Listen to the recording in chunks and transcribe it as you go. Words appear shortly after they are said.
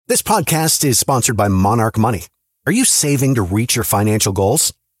This podcast is sponsored by Monarch Money. Are you saving to reach your financial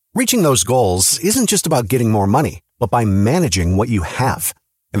goals? Reaching those goals isn't just about getting more money, but by managing what you have.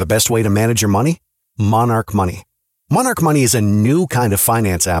 And the best way to manage your money? Monarch Money. Monarch Money is a new kind of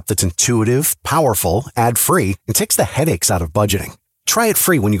finance app that's intuitive, powerful, ad-free, and takes the headaches out of budgeting. Try it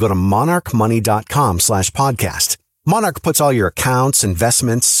free when you go to monarchmoney.com/podcast. Monarch puts all your accounts,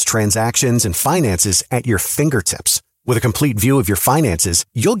 investments, transactions, and finances at your fingertips. With a complete view of your finances,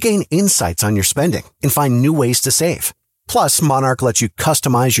 you'll gain insights on your spending and find new ways to save. Plus, Monarch lets you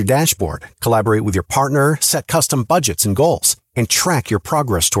customize your dashboard, collaborate with your partner, set custom budgets and goals, and track your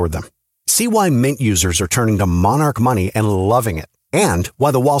progress toward them. See why Mint users are turning to Monarch Money and loving it, and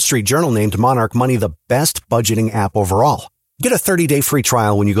why the Wall Street Journal named Monarch Money the best budgeting app overall. Get a 30-day free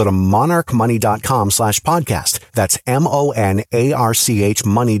trial when you go to monarchmoney.com/podcast. That's MONARCH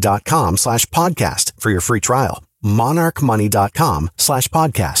money.com/podcast for your free trial.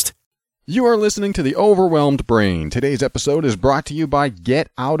 monarchmoney.com/podcast. You are listening to The Overwhelmed Brain. Today's episode is brought to you by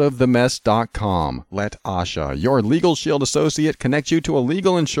GetOutOfTheMess.com. Let Asha, your Legal Shield associate, connect you to a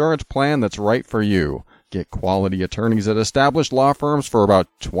legal insurance plan that's right for you. Get quality attorneys at established law firms for about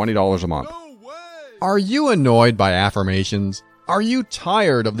 $20 a month. Are you annoyed by affirmations? Are you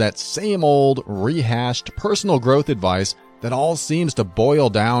tired of that same old, rehashed personal growth advice that all seems to boil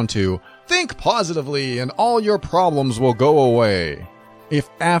down to, think positively and all your problems will go away? If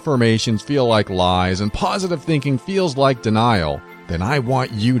affirmations feel like lies and positive thinking feels like denial, then I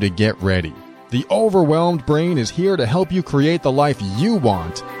want you to get ready. The Overwhelmed Brain is here to help you create the life you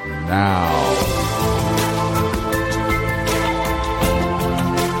want now.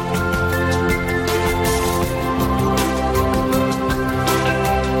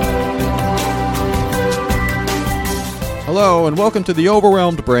 Hello and welcome to The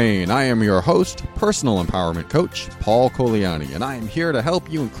Overwhelmed Brain. I am your host, personal empowerment coach, Paul Coliani, and I am here to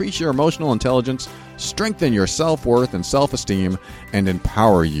help you increase your emotional intelligence, strengthen your self-worth and self-esteem, and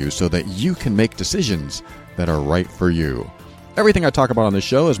empower you so that you can make decisions that are right for you. Everything I talk about on this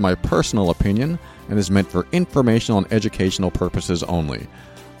show is my personal opinion and is meant for informational and educational purposes only.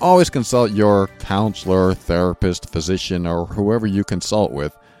 Always consult your counselor, therapist, physician, or whoever you consult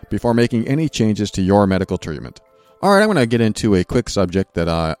with before making any changes to your medical treatment. All right, I'm going to get into a quick subject that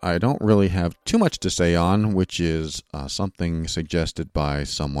I don't really have too much to say on, which is something suggested by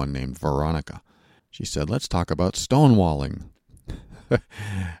someone named Veronica. She said, let's talk about stonewalling.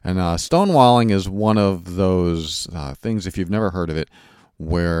 And stonewalling is one of those things, if you've never heard of it,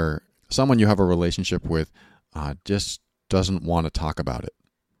 where someone you have a relationship with just doesn't want to talk about it.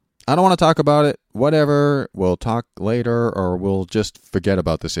 I don't want to talk about it, whatever, we'll talk later, or we'll just forget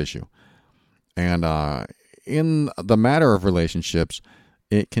about this issue. And in the matter of relationships,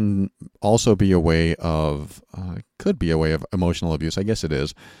 it can also be a way of, could be a way of emotional abuse. I guess it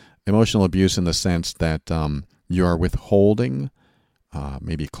is. Emotional abuse in the sense that you are withholding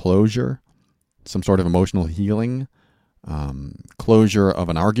maybe closure, some sort of emotional healing, closure of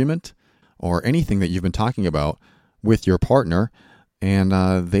an argument, or anything that you've been talking about with your partner, and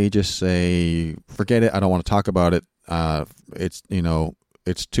they just say, forget it, I don't want to talk about it,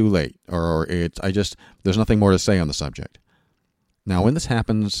 it's too late, or there's nothing more to say on the subject. Now, when this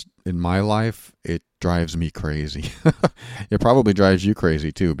happens in my life, it drives me crazy. It probably drives you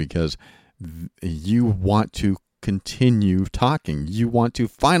crazy too, because you want to continue talking. You want to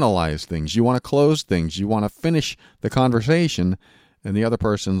finalize things. You want to close things. You want to finish the conversation, and the other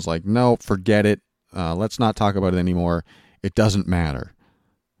person's like, no, forget it. Let's not talk about it anymore. It doesn't matter.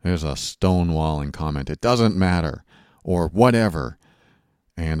 There's a stonewalling comment. It doesn't matter, or whatever.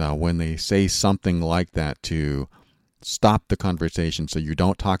 And when they say something like that to stop the conversation so you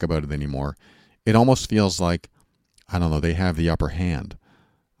don't talk about it anymore, it almost feels like, I don't know, they have the upper hand.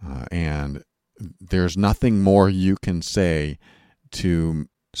 And there's nothing more you can say to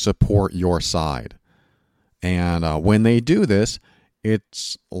support your side. And when they do this,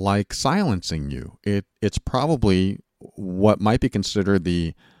 it's like silencing you. It's probably what might be considered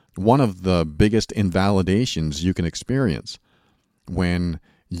one of the biggest invalidations you can experience, when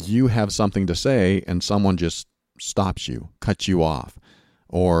you have something to say and someone just stops you, cuts you off,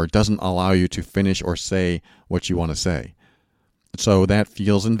 or doesn't allow you to finish or say what you want to say. So that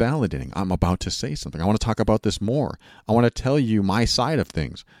feels invalidating. I'm about to say something. I want to talk about this more. I want to tell you my side of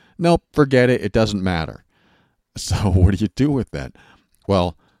things. Nope, forget it. It doesn't matter. So what do you do with that?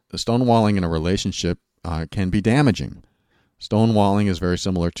 Well, the stonewalling in a relationship can be damaging. Stonewalling is very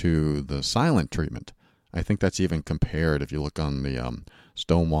similar to the silent treatment. I think that's even compared, if you look on the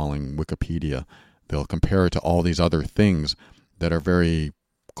stonewalling Wikipedia, they'll compare it to all these other things that are very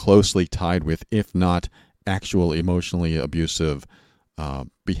closely tied with, if not actual emotionally abusive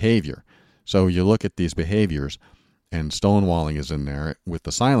behavior. So you look at these behaviors, and stonewalling is in there with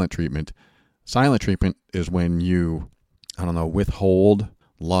the silent treatment. Silent treatment is when you, withhold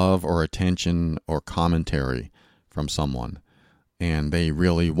love or attention or commentary from someone, and they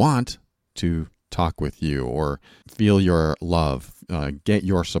really want to talk with you or feel your love, get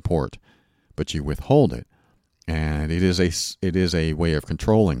your support, but you withhold it. And it is a way of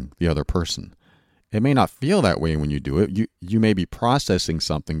controlling the other person. It may not feel that way when you do it. You may be processing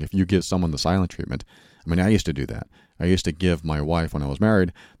something if you give someone the silent treatment. I mean, I used to do that. I used to give my wife, when I was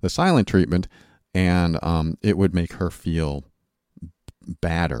married, the silent treatment, and it would make her feel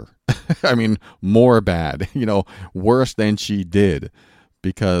badder. I mean, more bad, worse than she did,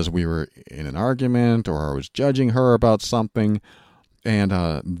 because we were in an argument or I was judging her about something. And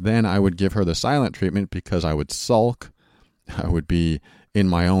then I would give her the silent treatment because I would sulk. I would be in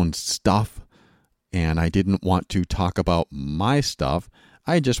my own stuff, and I didn't want to talk about my stuff.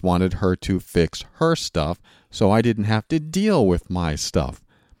 I just wanted her to fix her stuff so I didn't have to deal with my stuff.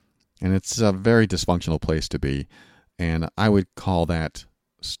 And it's a very dysfunctional place to be. And I would call that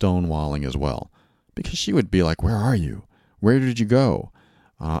stonewalling as well. Because she would be like, "Where are you? Where did you go?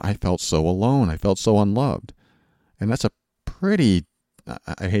 I felt so alone. I felt so unloved." And that's a pretty,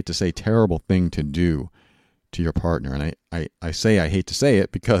 I hate to say, terrible thing to do to your partner. And I say I hate to say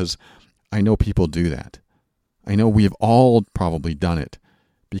it because I know people do that. I know we've all probably done it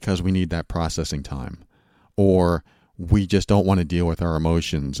because we need that processing time. Or we just don't want to deal with our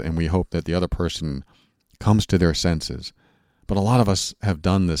emotions and we hope that the other person comes to their senses. But a lot of us have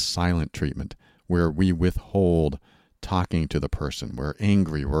done this silent treatment where we withhold talking to the person. We're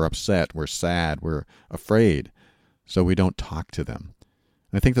angry, we're upset, we're sad, we're afraid, so we don't talk to them.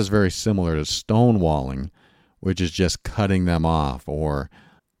 And I think that's very similar to stonewalling, which is just cutting them off or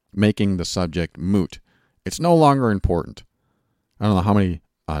making the subject moot. It's no longer important. I don't know how many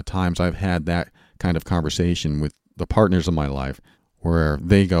times I've had that kind of conversation with the partners of my life where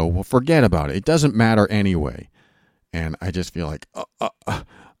they go, "Well, forget about it. It doesn't matter anyway." And I just feel like, I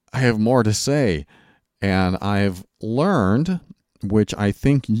have more to say. And I've learned, which I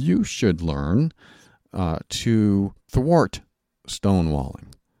think you should learn, to thwart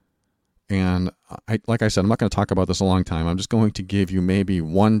stonewalling. And like I said, I'm not going to talk about this a long time. I'm just going to give you maybe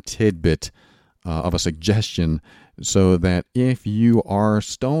one tidbit of a suggestion so that if you are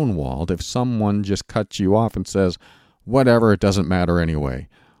stonewalled, if someone just cuts you off and says, "Whatever, it doesn't matter anyway,"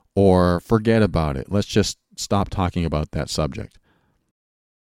 or "Forget about it, let's just stop talking about that subject,"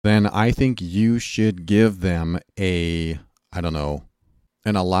 then I think you should give them an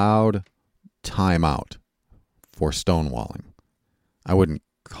allowed timeout for stonewalling. I wouldn't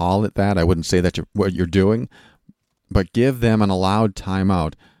call it that. I wouldn't say that's what you're doing, but give them an allowed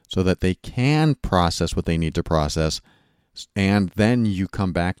timeout so that they can process what they need to process, and then you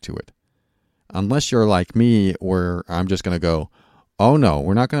come back to it. Unless you're like me, where I'm just going to go, "Oh no,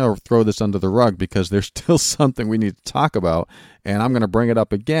 we're not going to throw this under the rug because there's still something we need to talk about, and I'm going to bring it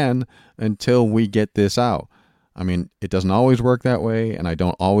up again until we get this out." I mean, it doesn't always work that way, and I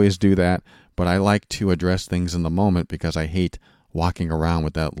don't always do that, but I like to address things in the moment because I hate walking around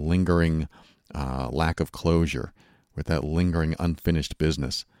with that lingering lack of closure, with that lingering unfinished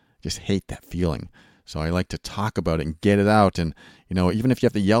business. Just hate that feeling. So I like to talk about it and get it out, and even if you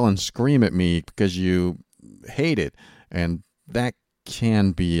have to yell and scream at me because you hate it, and that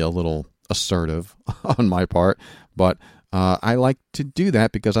can be a little assertive on my part, but I like to do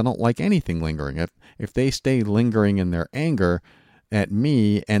that because I don't like anything lingering. If they stay lingering in their anger at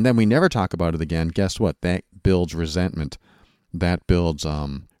me and then we never talk about it again, guess what? That builds resentment. That builds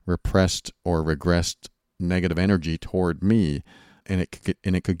repressed or regressed negative energy toward me, and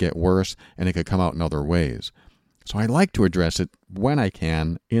it could get worse, and it could come out in other ways. So I like to address it when I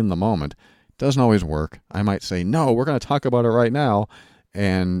can in the moment. It doesn't always work. I might say, "No, we're going to talk about it right now,"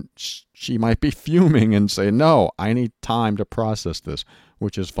 and she might be fuming and say, "No, I need time to process this,"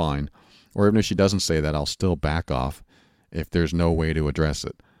 which is fine. Or even if she doesn't say that, I'll still back off if there's no way to address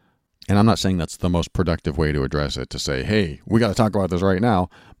it. And I'm not saying that's the most productive way to address it, to say, "Hey, we got to talk about this right now."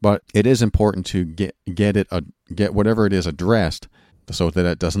 But it is important to get whatever it is addressed so that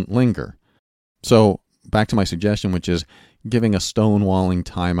it doesn't linger. So back to my suggestion, which is giving a stonewalling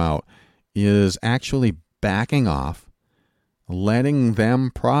timeout, is actually backing off, letting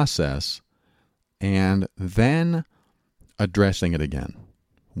them process, and then addressing it again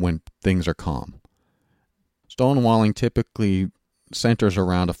when things are calm. Stonewalling typically centers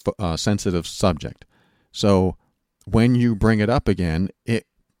around a sensitive subject. So when you bring it up again, it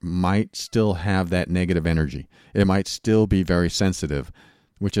might still have that negative energy. It might still be very sensitive,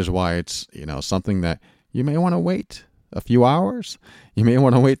 which is why it's something that you may want to wait a few hours. You may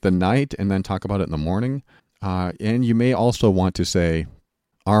want to wait the night and then talk about it in the morning. And you may also want to say,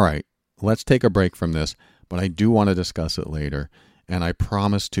 all right, let's take a break from this, but I do want to discuss it later. And I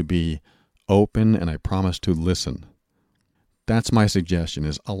promise to be open and I promise to listen. That's my suggestion,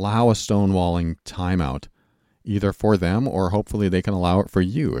 is allow a stonewalling timeout, either for them or hopefully they can allow it for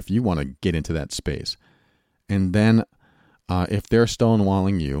you if you want to get into that space. And then if they're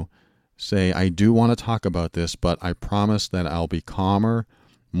stonewalling you, say, I do want to talk about this, but I promise that I'll be calmer,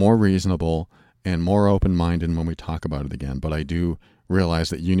 more reasonable, and more open-minded when we talk about it again. But I do realize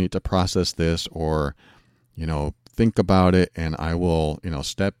that you need to process this or, think about it, and I will,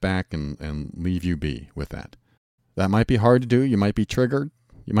 step back and leave you be with that. That might be hard to do. You might be triggered.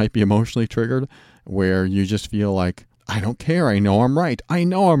 You might be emotionally triggered where you just feel like, I don't care. I know I'm right. I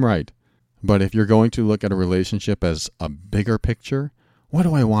know I'm right. But if you're going to look at a relationship as a bigger picture, what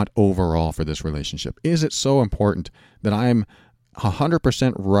do I want overall for this relationship? Is it so important that I'm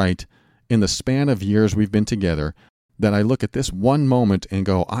 100% right in the span of years we've been together that I look at this one moment and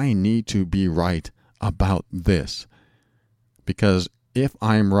go, I need to be right about this? Because if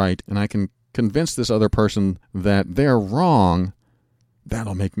I'm right and I can convince this other person that they're wrong,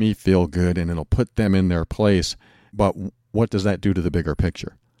 that'll make me feel good and it'll put them in their place. But what does that do to the bigger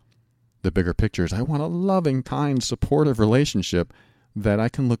picture? The bigger picture is I want a loving, kind, supportive relationship that I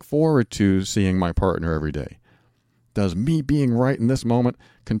can look forward to seeing my partner every day. Does me being right in this moment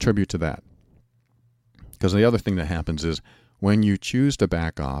contribute to that? Because the other thing that happens is when you choose to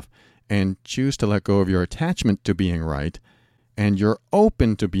back off and choose to let go of your attachment to being right and you're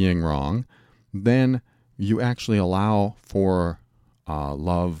open to being wrong, then you actually allow for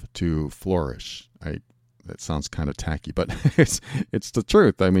love to flourish. That sounds kind of tacky, but it's the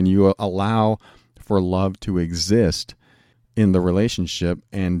truth. I mean, you allow for love to exist in the relationship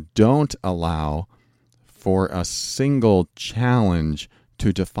and don't allow for a single challenge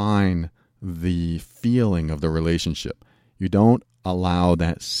to define the feeling of the relationship. You don't allow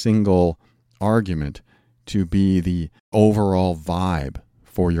that single argument to be the overall vibe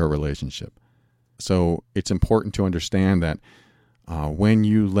for your relationship. So it's important to understand that when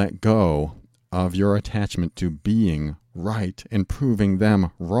you let go of your attachment to being right and proving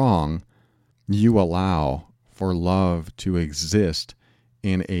them wrong, you allow for love to exist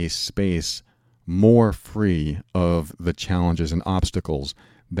in a space more free of the challenges and obstacles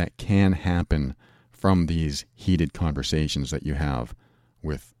that can happen from these heated conversations that you have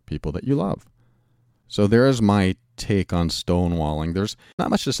with people that you love. So there is my take on stonewalling. There's not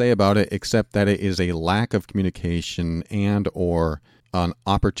much to say about it except that it is a lack of communication and or an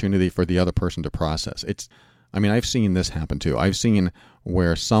opportunity for the other person to process. I've seen this happen too. I've seen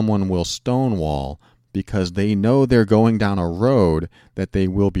where someone will stonewall because they know they're going down a road that they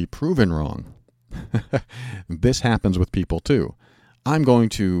will be proven wrong. This happens with people too. I'm going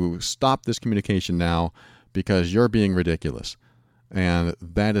to stop this communication now because you're being ridiculous. And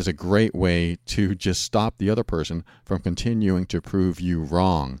that is a great way to just stop the other person from continuing to prove you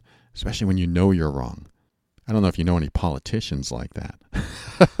wrong, especially when you know you're wrong. I don't know if you know any politicians like that,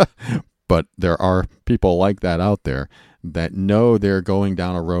 but there are people like that out there that know they're going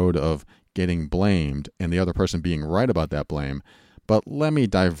down a road of getting blamed and the other person being right about that blame. But let me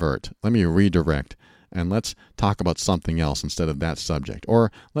divert, let me redirect, and let's talk about something else instead of that subject.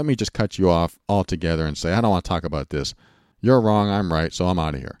 Or let me just cut you off altogether and say, I don't want to talk about this. You're wrong, I'm right, so I'm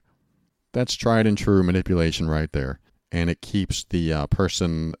out of here. That's tried and true manipulation right there. And it keeps the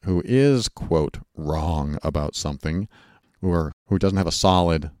person who is, quote, wrong about something, or who doesn't have a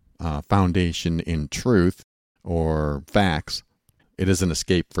solid foundation in truth or facts, it is an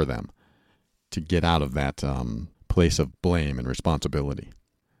escape for them to get out of that place of blame and responsibility.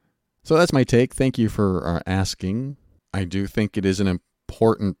 So that's my take. Thank you for asking. I do think it is an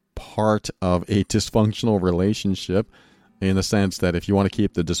important part of a dysfunctional relationship in the sense that if you want to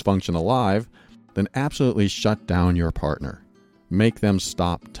keep the dysfunction alive, then absolutely shut down your partner. Make them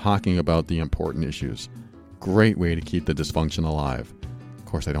stop talking about the important issues. Great way to keep the dysfunction alive. Of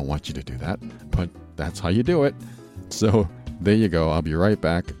course, I don't want you to do that, but that's how you do it. So there you go. I'll be right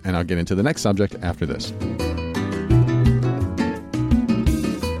back, and I'll get into the next subject after this.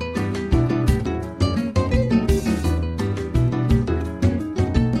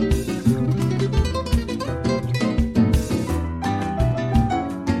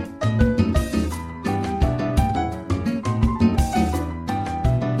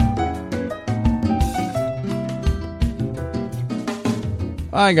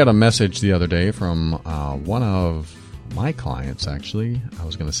 I got a message the other day from one of my clients, actually. I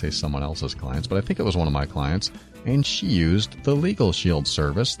was going to say someone else's clients, but I think it was one of my clients. And she used the Legal Shield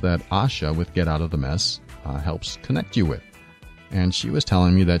service that Asha with Get Out of the Mess helps connect you with. And she was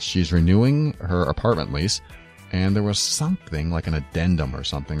telling me that she's renewing her apartment lease, and there was something like an addendum or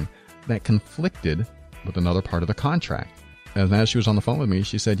something that conflicted with another part of the contract. And as she was on the phone with me,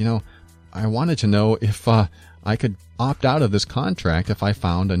 she said, I wanted to know if I could opt out of this contract if I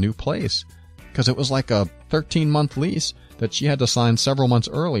found a new place. Because it was like a 13-month lease that she had to sign several months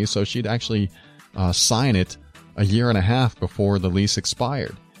early, so she'd actually sign it a year and a half before the lease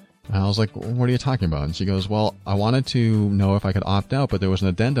expired. And I was like, what are you talking about? And she goes, well, I wanted to know if I could opt out, but there was an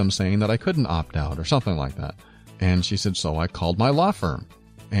addendum saying that I couldn't opt out or something like that. And she said, so I called my law firm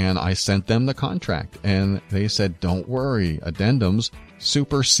and I sent them the contract. And they said, don't worry, addendums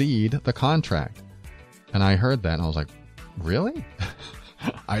supersede the contract. And I heard that and I was like, really?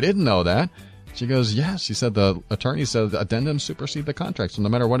 I didn't know that. She goes, yes. She said the attorney said the addendum supersede the contract. So no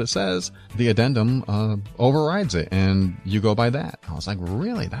matter what it says, the addendum overrides it, and you go by that. I was like,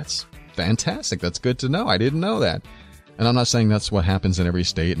 really? That's fantastic. That's good to know. I didn't know that. And I'm not saying that's what happens in every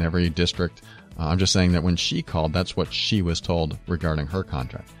state and every district. I'm just saying that when she called, that's what she was told regarding her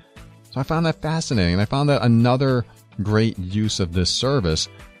contract. So I found that fascinating, and I found that another great use of this service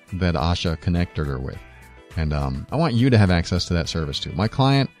that Asha connected her with. And I want you to have access to that service too. My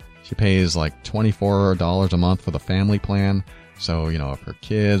client, she pays like $24 a month for the family plan. So, if her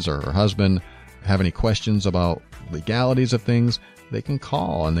kids or her husband have any questions about legalities of things, they can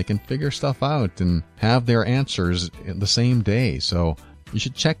call and they can figure stuff out and have their answers in the same day. So you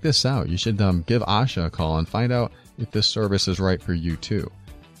should check this out. You should give Asha a call and find out if this service is right for you too.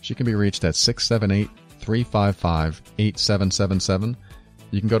 She can be reached at 678-355-8777.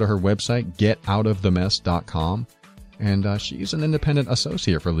 You can go to her website, getoutofthemess.com. And she's an independent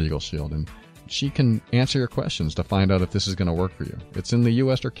associate for Legal Shield, and she can answer your questions to find out if this is going to work for you. It's in the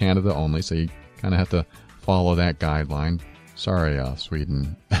U.S. or Canada only, so you kind of have to follow that guideline. Sorry,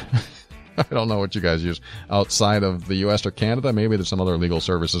 Sweden. I don't know what you guys use outside of the U.S. or Canada. Maybe there's some other legal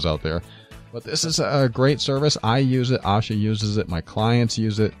services out there. But this is a great service. I use it. Asha uses it. My clients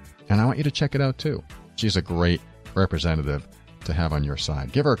use it. And I want you to check it out, too. She's a great representative to have on your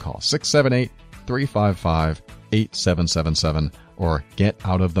side. Give her a call, 678-355-8777 or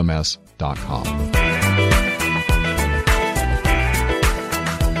getoutofthemess.com.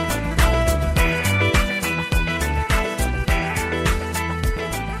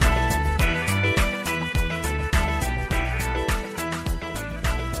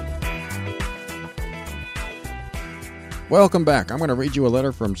 Welcome back. I'm going to read you a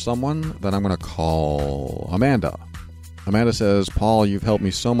letter from someone that I'm going to call Amanda. Amanda says, Paul, you've helped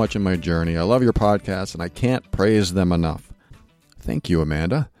me so much in my journey. I love your podcast, and I can't praise them enough. Thank you,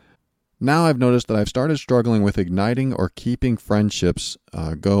 Amanda. Now I've noticed that I've started struggling with igniting or keeping friendships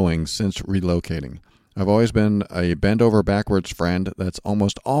going since relocating. I've always been a bend-over-backwards friend that's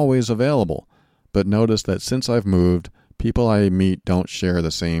almost always available, but noticed that since I've moved, people I meet don't share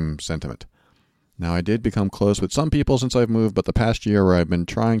the same sentiment. Now, I did become close with some people since I've moved, but the past year where I've been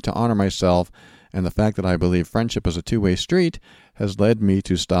trying to honor myself and the fact that I believe friendship is a two-way street has led me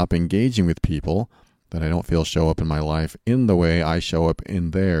to stop engaging with people that I don't feel show up in my life in the way I show up in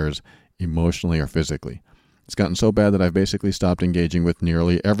theirs, emotionally or physically. It's gotten so bad that I've basically stopped engaging with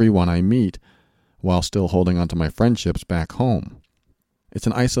nearly everyone I meet while still holding on to my friendships back home. It's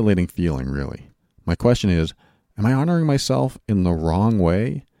an isolating feeling, really. My question is, am I honoring myself in the wrong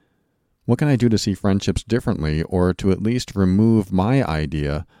way? What can I do to see friendships differently or to at least remove my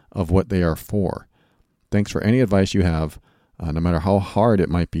idea of what they are for? Thanks for any advice you have, no matter how hard it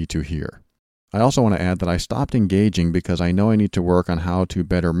might be to hear. I also want to add that I stopped engaging because I know I need to work on how to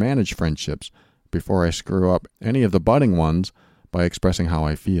better manage friendships before I screw up any of the budding ones by expressing how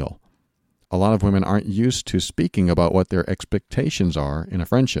I feel. A lot of women aren't used to speaking about what their expectations are in a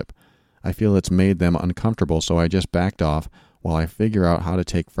friendship. I feel it's made them uncomfortable, so I just backed off while I figure out how to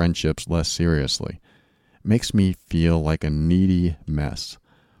take friendships less seriously. It makes me feel like a needy mess.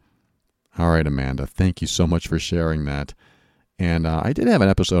 All right, Amanda, thank you so much for sharing that. And I did have an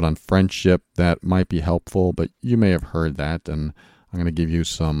episode on friendship that might be helpful, but you may have heard that, and I'm going to give you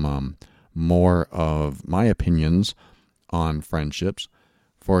some more of my opinions on friendships.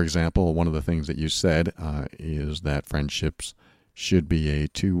 For example, one of the things that you said is that friendships should be a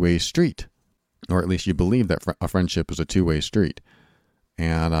two-way street. Or at least you believe that a friendship is a two-way street.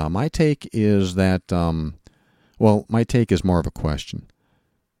 And my take is that, my take is more of a question.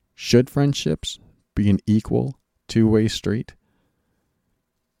 Should friendships be an equal two-way street?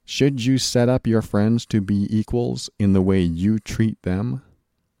 Should you set up your friends to be equals in the way you treat them?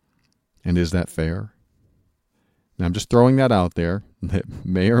 And is that fair? Now, I'm just throwing that out there. That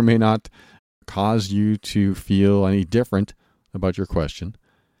may or may not cause you to feel any different about your question.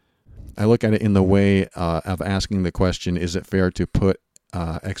 I look at it in the way of asking the question, is it fair to put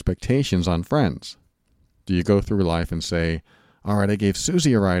expectations on friends? Do you go through life and say, all right, I gave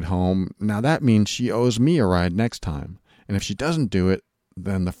Susie a ride home. Now that means she owes me a ride next time. And if she doesn't do it,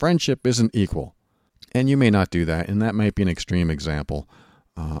 then the friendship isn't equal. And you may not do that, and that might be an extreme example.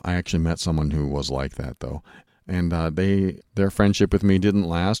 I actually met someone who was like that, though. And their friendship with me didn't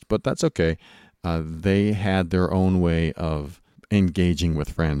last, but that's okay. They had their own way of engaging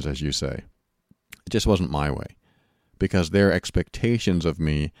with friends, as you say. It just wasn't my way, because their expectations of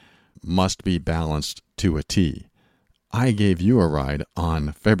me must be balanced to a T. I gave you a ride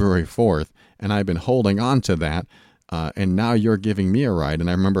on February 4th, and I've been holding on to that, and now you're giving me a ride. And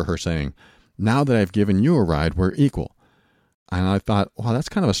I remember her saying, now that I've given you a ride, we're equal. And I thought, wow, that's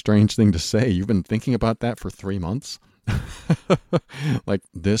kind of a strange thing to say. You've been thinking about that for 3 months? Like,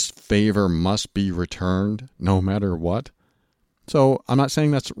 this favor must be returned no matter what? So I'm not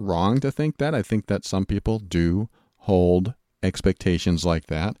saying that's wrong to think that. I think that some people do hold expectations like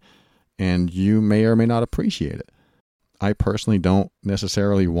that, and you may or may not appreciate it. I personally don't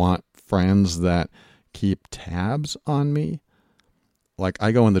necessarily want friends that keep tabs on me. Like,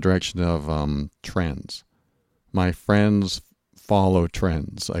 I go in the direction of trends. My friends follow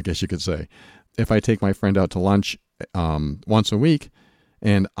trends, I guess you could say. If I take my friend out to lunch once a week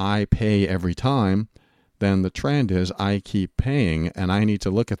and I pay every time, then the trend is I keep paying, and I need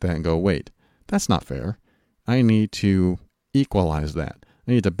to look at that and go, wait, that's not fair. I need to equalize that.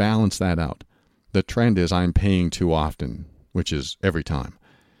 I need to balance that out. The trend is I'm paying too often, which is every time.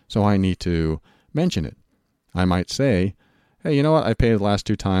 So I need to mention it. I might say, hey, you know what? I paid the last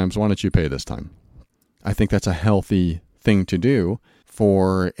 2 times. Why don't you pay this time? I think that's a healthy thing to do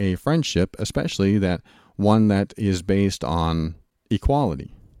for a friendship, especially that one that is based on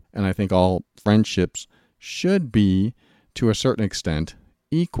equality. And I think all friendships should be, to a certain extent,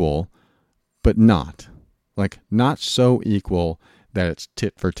 equal, but not. Like, not so equal that it's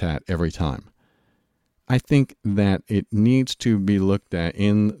tit for tat every time. I think that it needs to be looked at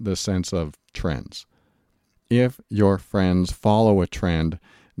in the sense of trends. If your friends follow a trend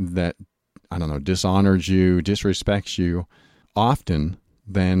that, dishonors you, disrespects you often,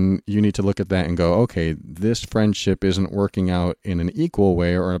 then you need to look at that and go, okay, this friendship isn't working out in an equal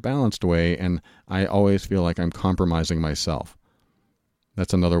way or a balanced way, and I always feel like I'm compromising myself.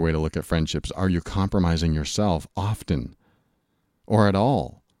 That's another way to look at friendships. Are you compromising yourself often or at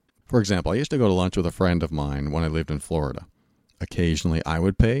all? For example, I used to go to lunch with a friend of mine when I lived in Florida. Occasionally I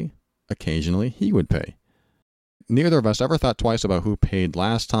would pay, occasionally he would pay. Neither of us ever thought twice about who paid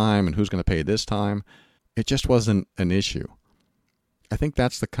last time and who's going to pay this time. It just wasn't an issue. I think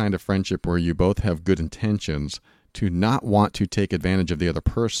that's the kind of friendship where you both have good intentions to not want to take advantage of the other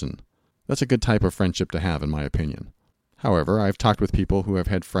person. That's a good type of friendship to have, in my opinion. However, I've talked with people who have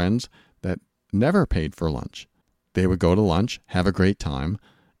had friends that never paid for lunch. They would go to lunch, have a great time,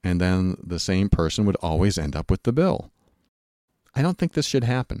 and then the same person would always end up with the bill. I don't think this should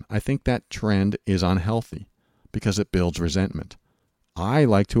happen. I think that trend is unhealthy because it builds resentment. I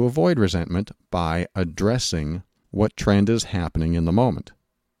like to avoid resentment by addressing what trend is happening in the moment.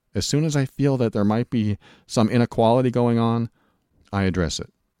 As soon as I feel that there might be some inequality going on, I address it.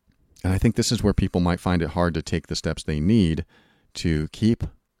 And I think this is where people might find it hard to take the steps they need to keep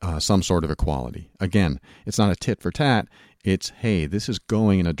some sort of equality. Again, it's not a tit for tat. It's, hey, this is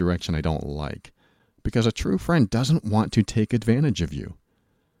going in a direction I don't like. Because a true friend doesn't want to take advantage of you.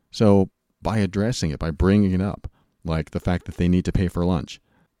 So by addressing it, by bringing it up, like the fact that they need to pay for lunch,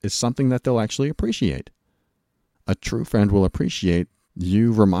 is something that they'll actually appreciate. A true friend will appreciate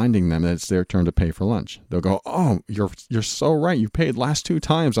you reminding them that it's their turn to pay for lunch. They'll go, oh, you're so right. You paid last 2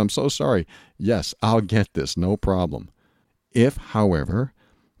 times. I'm so sorry. Yes, I'll get this. No problem. If, however,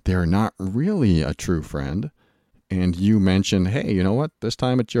 they're not really a true friend, and you mention, hey, you know what? This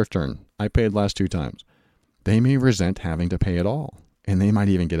time it's your turn. I paid last 2 times. They may resent having to pay at all, and they might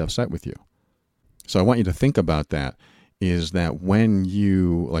even get upset with you. So I want you to think about that, is that when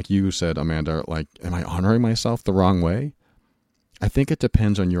you, like you said, Amanda, like, am I honoring myself the wrong way? I think it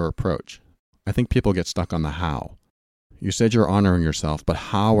depends on your approach. I think people get stuck on the how. You said you're honoring yourself, but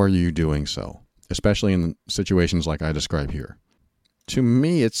how are you doing so? Especially in situations like I describe here. To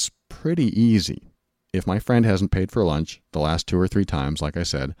me, it's pretty easy. If my friend hasn't paid for lunch the last 2 or 3 times, like I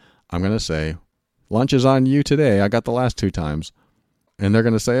said, I'm going to say, lunch is on you today. I got the last 2 times. And they're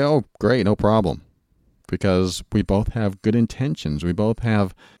going to say, oh, great, no problem. Because we both have good intentions. We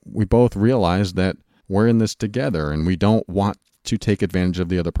both realize that we're in this together and we don't want to take advantage of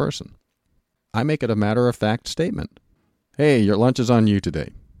the other person. I make it a matter-of-fact statement. Hey, your lunch is on you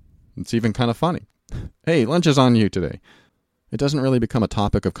today. It's even kind of funny. Hey, lunch is on you today. It doesn't really become a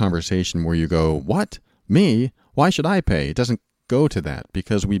topic of conversation where you go, what? Me? Why should I pay? It doesn't go to that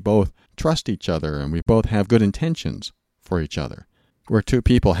because we both trust each other and we both have good intentions for each other. We're two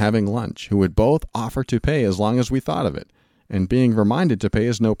people having lunch who would both offer to pay as long as we thought of it. And being reminded to pay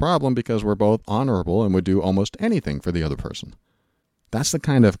is no problem because we're both honorable and would do almost anything for the other person. That's the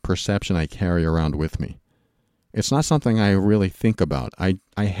kind of perception I carry around with me. It's not something I really think about. I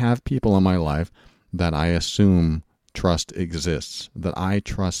have people in my life that I assume trust exists, that I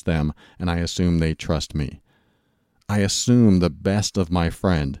trust them and I assume they trust me. I assume the best of my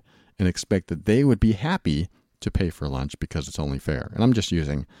friend and expect that they would be happy to pay for lunch because it's only fair. And I'm just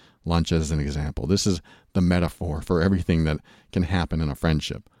using lunch as an example. This is the metaphor for everything that can happen in a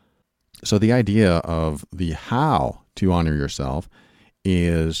friendship. So the idea of the how to honor yourself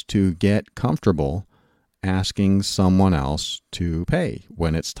is to get comfortable asking someone else to pay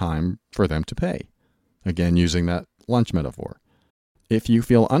when it's time for them to pay. Again, using that lunch metaphor. If you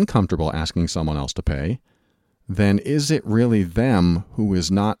feel uncomfortable asking someone else to pay, then is it really them who is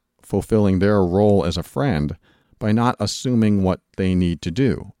not fulfilling their role as a friend by not assuming what they need to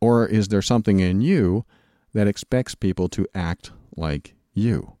do? Or is there something in you that expects people to act like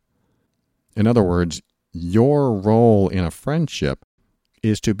you? In other words, your role in a friendship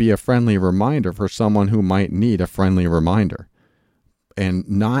is to be a friendly reminder for someone who might need a friendly reminder, and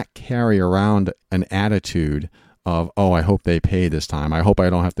not carry around an attitude of, oh, I hope they pay this time. I hope I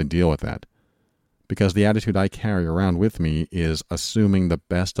don't have to deal with that. Because the attitude I carry around with me is assuming the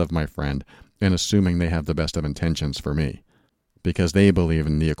best of my friend and assuming they have the best of intentions for me, because they believe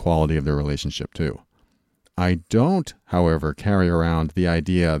in the equality of their relationship too. I don't, however, carry around the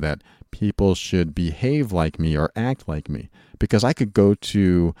idea that people should behave like me or act like me, because I could go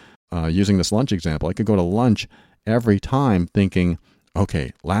to, using this lunch example, I could go to lunch every time thinking,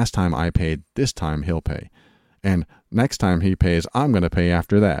 okay, last time I paid, this time he'll pay. And next time he pays, I'm going to pay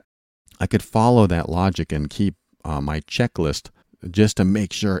after that. I could follow that logic and keep my checklist just to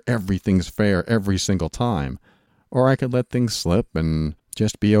make sure everything's fair every single time. Or I could let things slip and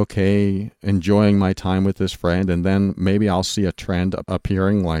just be okay enjoying my time with this friend, and then maybe I'll see a trend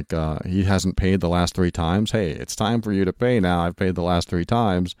appearing like he hasn't paid the last 3 times. Hey, it's time for you to pay now. I've paid the last 3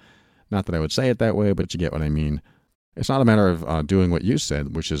 times. Not that I would say it that way, but you get what I mean. It's not a matter of doing what you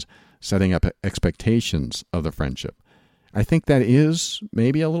said, which is setting up expectations of the friendship. I think that is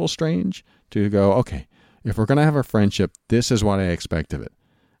maybe a little strange to go, okay, if we're going to have a friendship, this is what I expect of it.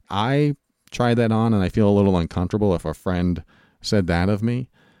 I try that on and I feel a little uncomfortable if a friend said that of me.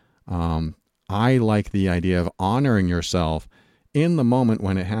 I like the idea of honoring yourself in the moment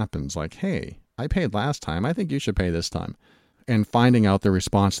when it happens. Like, hey, I paid last time. I think you should pay this time. And finding out the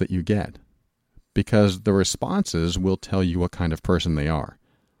response that you get. Because the responses will tell you what kind of person they are.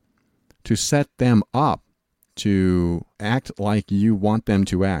 To set them up to act like you want them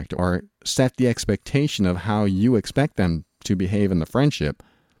to act, or set the expectation of how you expect them to behave in the friendship,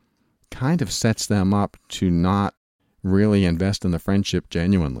 kind of sets them up to not really invest in the friendship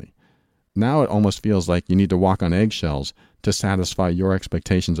genuinely. Now it almost feels like you need to walk on eggshells to satisfy your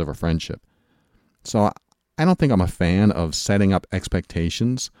expectations of a friendship. So I don't think I'm a fan of setting up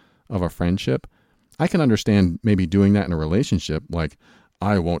expectations of a friendship. I can understand maybe doing that in a relationship, like,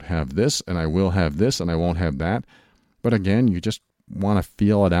 I won't have this, and I will have this, and I won't have that. But again, you just want to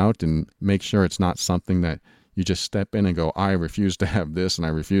feel it out and make sure it's not something that you just step in and go, I refuse to have this, and I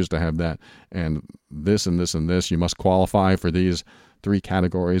refuse to have that, and this and this and this. You must qualify for these 3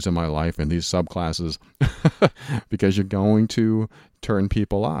 categories in my life and these subclasses because you're going to turn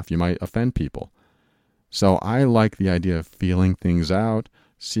people off. You might offend people. So I like the idea of feeling things out,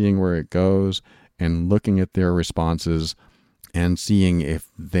 seeing where it goes, and looking at their responses and seeing if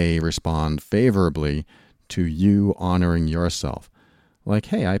they respond favorably to you honoring yourself. Like,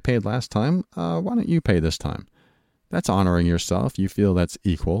 hey, I paid last time. Why don't you pay this time? That's honoring yourself. You feel that's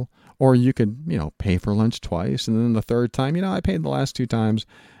equal. Or you could, pay for lunch twice, and then the third time, I paid the last 2 times.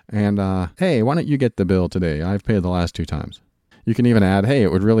 And, hey, why don't you get the bill today? I've paid the last 2 times. You can even add, hey,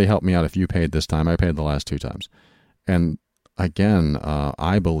 it would really help me out if you paid this time. I paid the last 2 times. And again,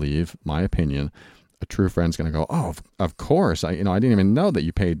 I believe, my opinion, a true friend's going to go, oh, of course. I didn't even know that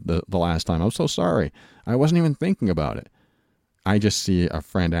you paid the last time. I'm so sorry. I wasn't even thinking about it. I just see a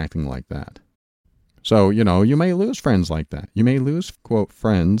friend acting like that. So, you may lose friends like that. You may lose, quote,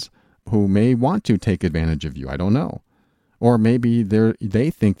 friends who may want to take advantage of you. I don't know. Or maybe they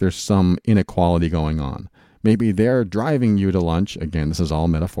think there's some inequality going on. Maybe they're driving you to lunch. Again, this is all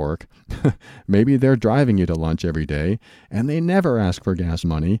metaphoric. Maybe they're driving you to lunch every day, and they never ask for gas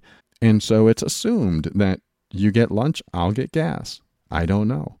money. And so it's assumed that you get lunch, I'll get gas. I don't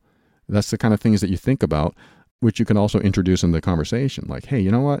know. That's the kind of things that you think about. which you can also introduce in the conversation. Like, hey, you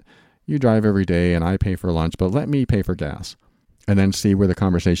know what? You drive every day and I pay for lunch, but let me pay for gas. And then see where the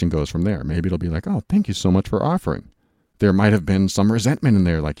conversation goes from there. Maybe it'll be like, oh, thank you so much for offering. There might have been some resentment in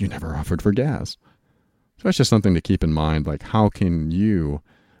there, like you never offered for gas. So it's just something to keep in mind, like how can you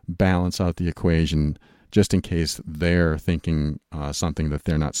balance out the equation just in case they're thinking something that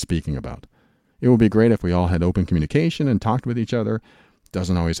they're not speaking about. It would be great if we all had open communication and talked with each other.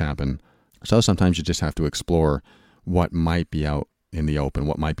 Doesn't always happen. So sometimes you just have to explore what might be out in the open,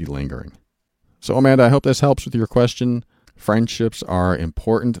 what might be lingering. So Amanda, I hope this helps with your question. Friendships are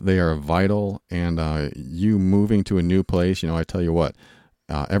important. They are vital. And you moving to a new place, I tell you what,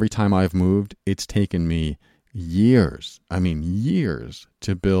 every time I've moved, it's taken me years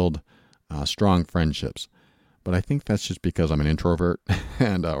to build strong friendships. But I think that's just because I'm an introvert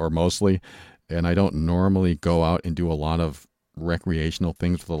or mostly, and I don't normally go out and do a lot of recreational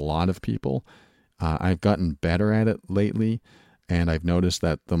things with a lot of people. I've gotten better at it lately, and I've noticed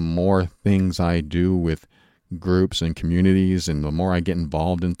that the more things I do with groups and communities and the more I get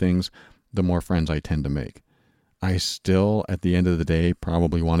involved in things, the more friends I tend to make. I still, at the end of the day,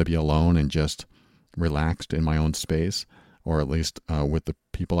 probably want to be alone and just relaxed in my own space, or at least with the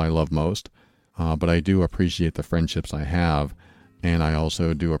people I love most. But I do appreciate the friendships I have, and I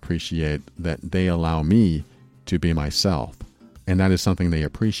also do appreciate that they allow me to be myself, and that is something they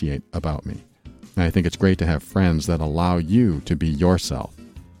appreciate about me. And I think it's great to have friends that allow you to be yourself.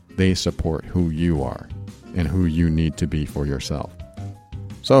 They support who you are and who you need to be for yourself.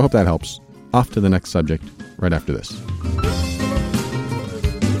 So I hope that helps. Off to the next subject right after this.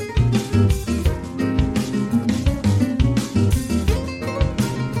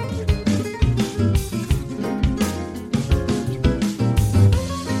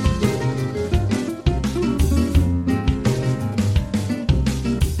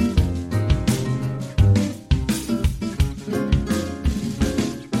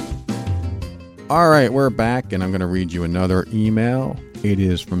 All right, we're back, and I'm going to read you another email. It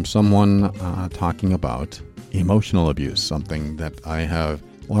is from someone talking about emotional abuse, something that I have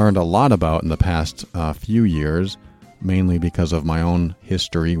learned a lot about in the past few years, mainly because of my own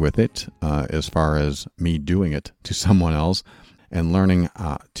history with it, as far as me doing it to someone else, and learning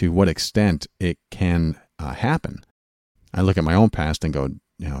to what extent it can happen. I look at my own past and go,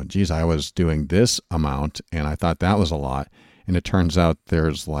 geez, I was doing this amount, and I thought that was a lot. And it turns out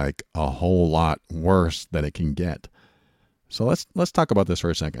there's like a whole lot worse that it can get. So let's talk about this for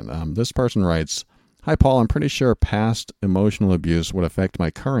a second. This person writes, "Hi, Paul. I'm pretty sure past emotional abuse would affect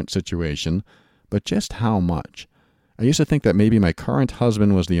my current situation, but just how much? I used to think that maybe my current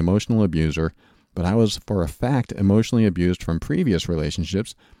husband was the emotional abuser, but I was for a fact emotionally abused from previous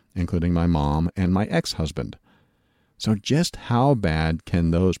relationships, including my mom and my ex-husband. So just how bad can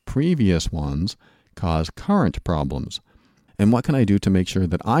those previous ones cause current problems? And what can I do to make sure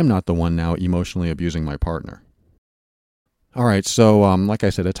that I'm not the one now emotionally abusing my partner?" All right, so like I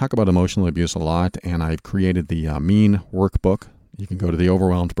said, I talk about emotional abuse a lot, and I've created the MEAN workbook. You can go to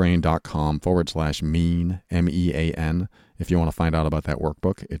theoverwhelmedbrain.com/MEAN, MEAN, if you want to find out about that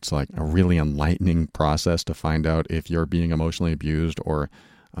workbook. It's like a really enlightening process to find out if you're being emotionally abused, or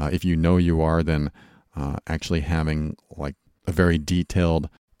if you know you are, then actually having like a very detailed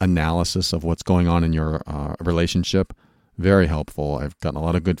analysis of what's going on in your relationship. Very helpful. I've gotten a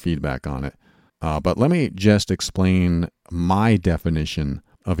lot of good feedback on it. But let me just explain my definition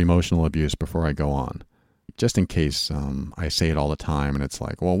of emotional abuse before I go on, just in case I say it all the time and it's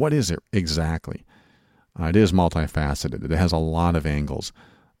like, well, what is it exactly? It is multifaceted. It has a lot of angles.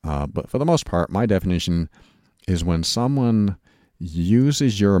 But for the most part, my definition is when someone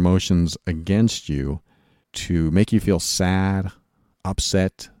uses your emotions against you to make you feel sad,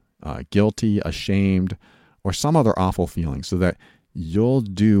 upset, guilty, ashamed, or some other awful feeling so that you'll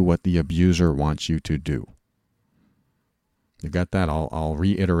do what the abuser wants you to do. You got that? I'll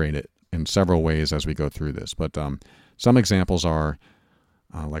reiterate it in several ways as we go through this. But some examples are,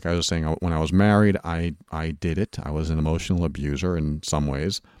 like I was saying, when I was married, I did it. I was an emotional abuser in some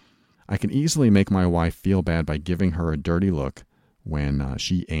ways. I can easily make my wife feel bad by giving her a dirty look when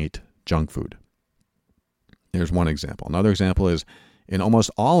she ate junk food. There's one example. Another example is, in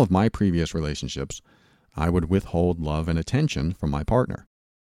almost all of my previous relationships, I would withhold love and attention from my partner.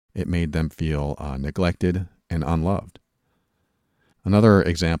 It made them feel neglected and unloved. Another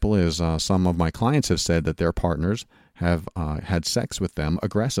example is some of my clients have said that their partners have had sex with them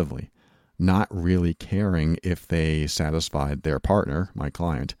aggressively, not really caring if they satisfied their partner, my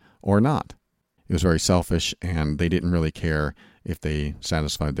client, or not. It was very selfish, and they didn't really care if they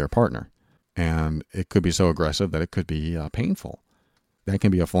satisfied their partner. And it could be so aggressive that it could be painful. That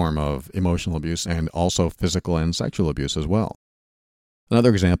can be a form of emotional abuse and also physical and sexual abuse as well. Another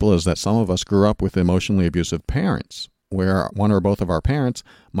example is that some of us grew up with emotionally abusive parents, where one or both of our parents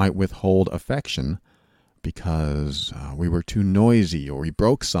might withhold affection because we were too noisy or we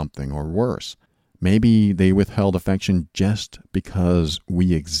broke something or worse. Maybe they withheld affection just because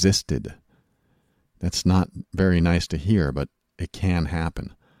we existed. That's not very nice to hear, but it can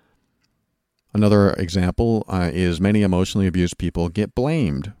happen. Another example is many emotionally abused people get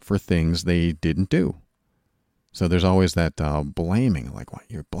blamed for things they didn't do. So there's always that blaming, like, what,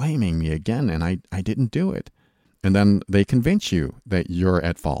 you're blaming me again, and I didn't do it. And then they convince you that you're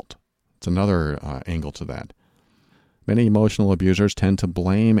at fault. It's another angle to that. Many emotional abusers tend to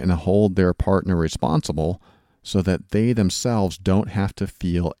blame and hold their partner responsible so that they themselves don't have to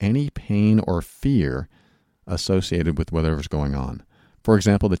feel any pain or fear associated with whatever's going on. For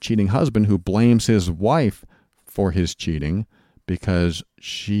example, the cheating husband who blames his wife for his cheating because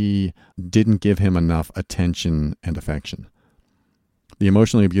she didn't give him enough attention and affection. The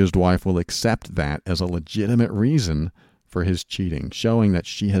emotionally abused wife will accept that as a legitimate reason for his cheating, showing that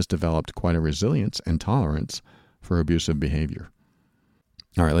she has developed quite a resilience and tolerance for abusive behavior.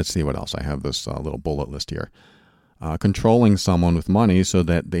 All right, let's see what else. I have this little bullet list here. Controlling someone with money so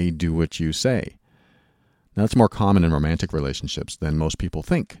that they do what you say. Now, that's more common in romantic relationships than most people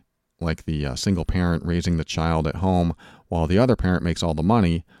think, like the single parent raising the child at home while the other parent makes all the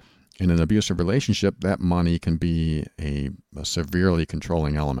money. In an abusive relationship, that money can be a severely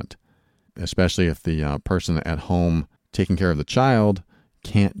controlling element, especially if the person at home taking care of the child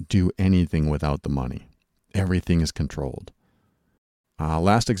can't do anything without the money. Everything is controlled.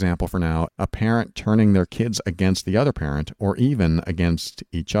 Last example for now, a parent turning their kids against the other parent or even against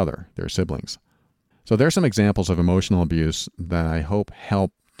each other, their siblings. So there's some examples of emotional abuse that I hope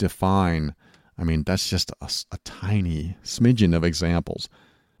help define. I mean, that's just a tiny smidgen of examples.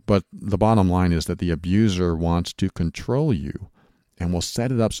 But the bottom line is that the abuser wants to control you and will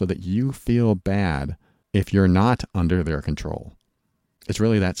set it up so that you feel bad if you're not under their control. It's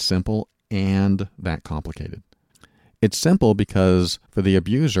really that simple and that complicated. It's simple because for the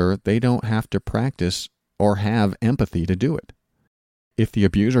abuser, they don't have to practice or have empathy to do it. If the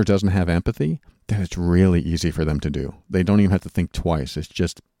abuser doesn't have empathy, then it's really easy for them to do. They don't even have to think twice. It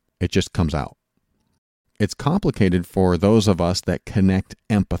just comes out. It's complicated for those of us that connect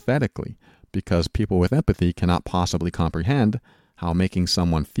empathetically because people with empathy cannot possibly comprehend how making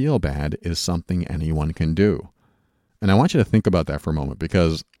someone feel bad is something anyone can do. And I want you to think about that for a moment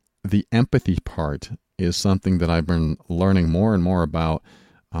because the empathy part is something that I've been learning more and more about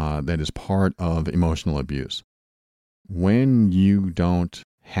that is part of emotional abuse. When you don't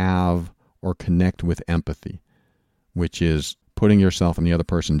have or connect with empathy, which is putting yourself in the other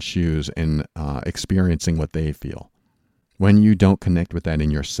person's shoes and experiencing what they feel. When you don't connect with that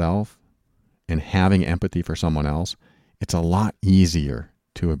in yourself and having empathy for someone else, it's a lot easier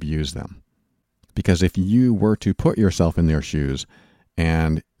to abuse them. Because if you were to put yourself in their shoes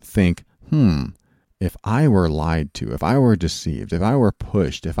and think, if I were lied to, if I were deceived, if I were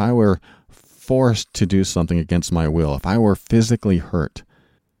pushed, if I were forced to do something against my will, if I were physically hurt,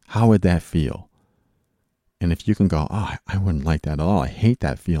 how would that feel? And if you can go, I wouldn't like that at all. I hate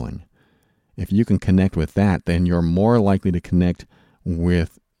that feeling. If you can connect with that, then you're more likely to connect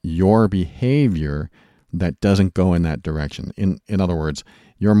with your behavior that doesn't go in that direction. In other words,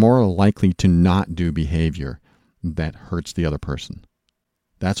 you're more likely to not do behavior that hurts the other person.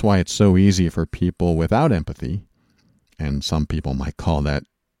 That's why it's so easy for people without empathy, and some people might call that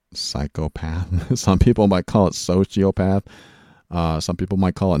psychopath. Some people might call it sociopath. Some people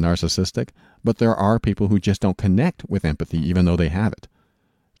might call it narcissistic. But there are people who just don't connect with empathy even though they have it.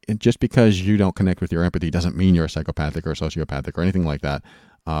 And just because you don't connect with your empathy doesn't mean you're psychopathic or sociopathic or anything like that.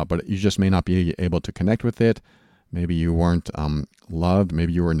 But you just may not be able to connect with it. Maybe you weren't loved.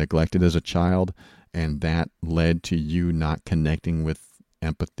 Maybe you were neglected as a child. And that led to you not connecting with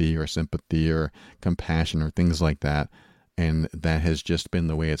empathy or sympathy or compassion or things like that. And that has just been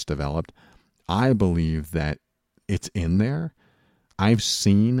the way it's developed. I believe that it's in there. I've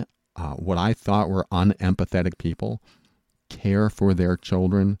seen what I thought were unempathetic people care for their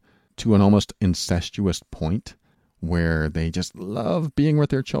children to an almost incestuous point where they just love being with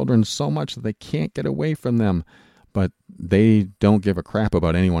their children so much that they can't get away from them, but they don't give a crap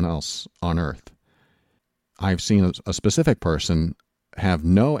about anyone else on earth. I've seen a specific person have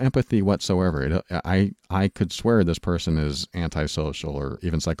no empathy whatsoever. I could swear this person is antisocial or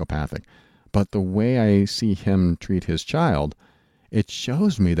even psychopathic, but the way I see him treat his child, it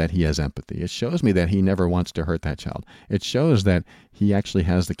shows me that he has empathy. It shows me that he never wants to hurt that child. It shows that he actually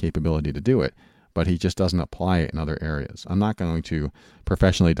has the capability to do it. but he just doesn't apply it in other areas. I'm not going to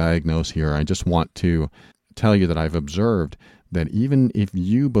professionally diagnose here. I just want to tell you that I've observed that even if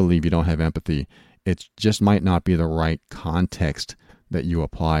you believe you don't have empathy, it just might not be the right context that you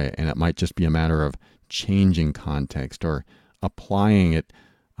apply it, and it might just be a matter of changing context or applying it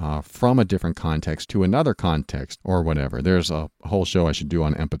from a different context to another context or whatever. There's a whole show I should do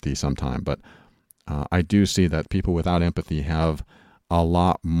on empathy sometime, but I do see that people without empathy have a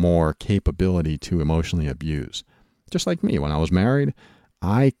lot more capability to emotionally abuse. Just like me, when I was married,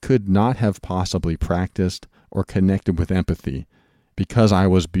 I could not have possibly practiced or connected with empathy because I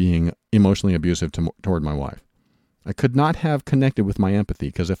was being emotionally abusive toward my wife. I could not have connected with my empathy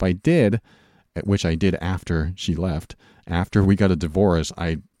because if I did, which I did after she left, after we got a divorce,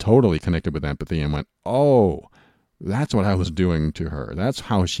 I totally connected with empathy and went, oh, that's what I was doing to her. That's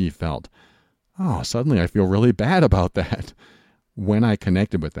how she felt. Oh, suddenly I feel really bad about that. When I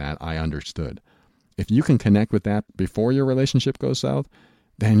connected with that, I understood. If you can connect with that before your relationship goes south,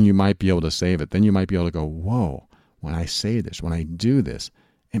 then you might be able to save it. Then you might be able to go, whoa, when I say this, when I do this,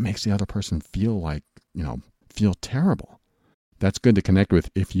 it makes the other person feel feel terrible. That's good to connect with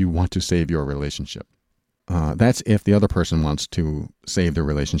if you want to save your relationship. That's if the other person wants to save their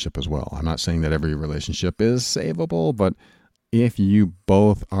relationship as well. I'm not saying that every relationship is savable, but if you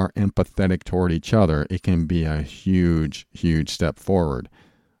both are empathetic toward each other, it can be a huge, huge step forward,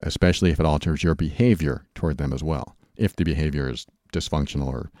 especially if it alters your behavior toward them as well, if the behavior is dysfunctional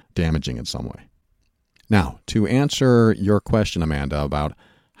or damaging in some way. Now, to answer your question, Amanda, about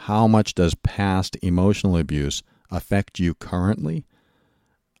how much does past emotional abuse affect you currently,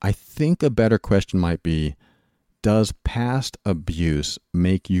 I think a better question might be, does past abuse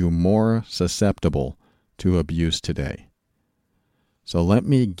make you more susceptible to abuse today? So let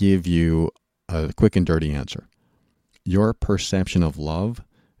me give you a quick and dirty answer. Your perception of love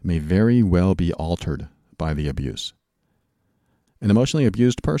may very well be altered by the abuse. An emotionally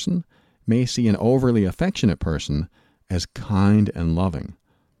abused person may see an overly affectionate person as kind and loving,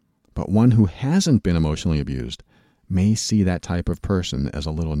 but one who hasn't been emotionally abused may see that type of person as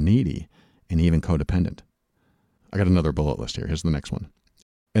a little needy and even codependent. I got another bullet list here. Here's the next one.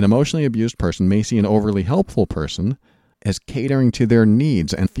 An emotionally abused person may see an overly helpful person as catering to their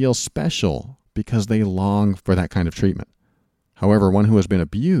needs and feel special because they long for that kind of treatment. However, one who has been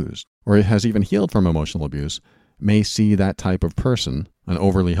abused or has even healed from emotional abuse may see that type of person, an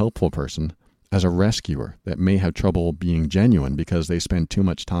overly helpful person, as a rescuer that may have trouble being genuine because they spend too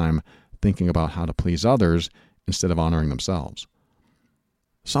much time thinking about how to please others instead of honoring themselves.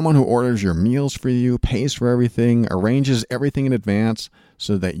 Someone who orders your meals for you, pays for everything, arranges everything in advance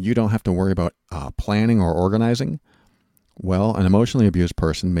so that you don't have to worry about planning or organizing. Well, an emotionally abused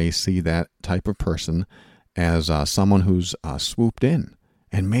person may see that type of person as someone who's swooped in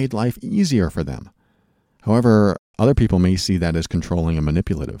and made life easier for them. However, other people may see that as controlling and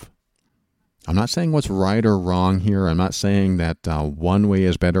manipulative. I'm not saying what's right or wrong here. I'm not saying that one way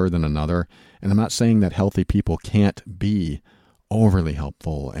is better than another. And I'm not saying that healthy people can't be overly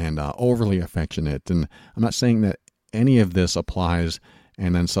helpful and overly affectionate. And I'm not saying that any of this applies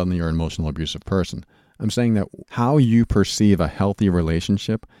and then suddenly you're an emotional abusive person. I'm saying that how you perceive a healthy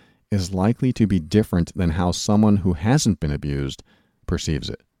relationship is likely to be different than how someone who hasn't been abused perceives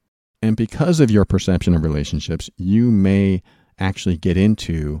it. And because of your perception of relationships, you may actually get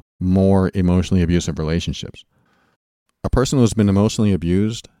into more emotionally abusive relationships. A person who's been emotionally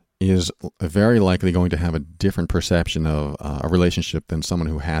abused is very likely going to have a different perception of a relationship than someone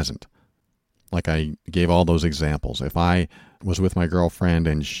who hasn't. Like I gave all those examples. If I was with my girlfriend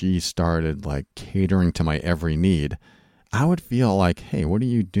and she started catering to my every need, I would feel like, hey, what are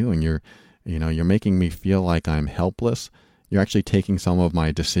you doing? You're making me feel like I'm helpless. You're actually taking some of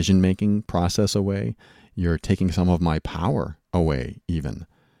my decision-making process away. You're taking some of my power away even.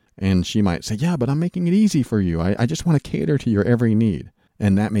 And she might say, yeah, but I'm making it easy for you. I just want to cater to your every need.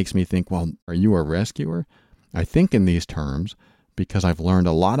 And that makes me think, well, are you a rescuer? I think in these terms because I've learned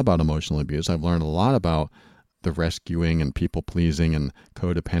a lot about emotional abuse. I've learned a lot about the rescuing and people-pleasing and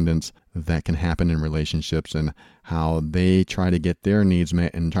codependence that can happen in relationships and how they try to get their needs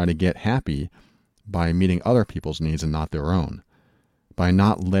met and try to get happy by meeting other people's needs and not their own, by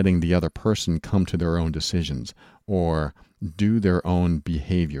not letting the other person come to their own decisions or do their own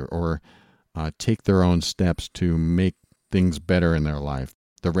behavior or take their own steps to make things better in their life.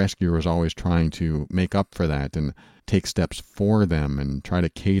 The rescuer is always trying to make up for that and take steps for them and try to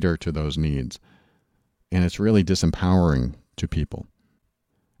cater to those needs. And it's really disempowering to people.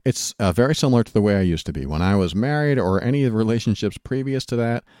 It's very similar to the way I used to be. When I was married or any of the relationships previous to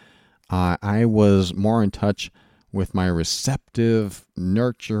that, I was more in touch with my receptive,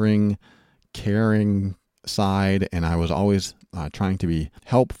 nurturing, caring side, and I was always trying to be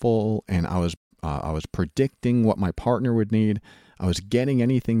helpful, and I was predicting what my partner would need. I was getting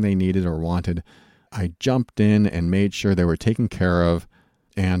anything they needed or wanted. I jumped in and made sure they were taken care of,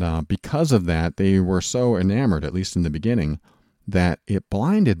 and because of that, they were so enamored, at least in the beginning, that it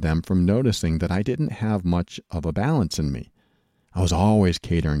blinded them from noticing that I didn't have much of a balance in me. I was always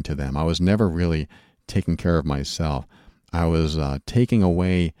catering to them. I was never really taking care of myself. I was taking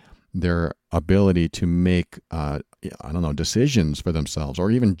away their ability to make, decisions for themselves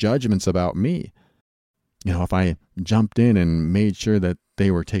or even judgments about me. If I jumped in and made sure that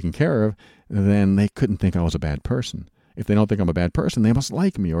they were taken care of, then they couldn't think I was a bad person. If they don't think I'm a bad person, they must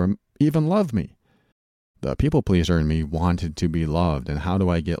like me or even love me. The people pleaser in me wanted to be loved. And how do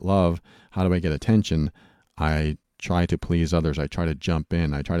I get love? How do I get attention? I try to please others. I try to jump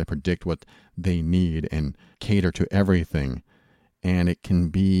in. I try to predict what they need and cater to everything. And it can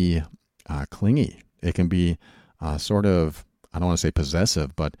be clingy. It can be sort of, I don't want to say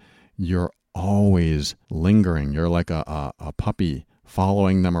possessive, but you're always lingering. You're like a puppy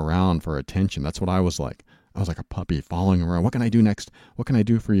following them around for attention. That's what I was like. I was like a puppy following around. What can I do next? What can I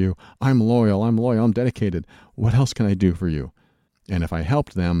do for you? I'm loyal. I'm dedicated. What else can I do for you? And if I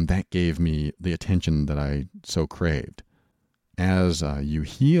helped them, that gave me the attention that I so craved. As you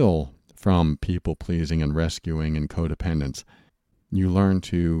heal from people-pleasing and rescuing and codependence, you learn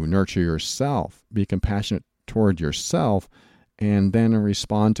to nurture yourself, be compassionate toward yourself, and then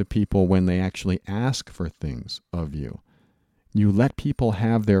respond to people when they actually ask for things of you. You let people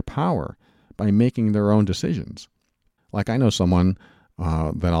have their power by making their own decisions. Like I know someone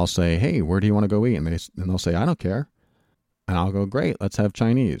that I'll say, hey, where do you want to go eat? And they'll say, I don't care. And I'll go, great, let's have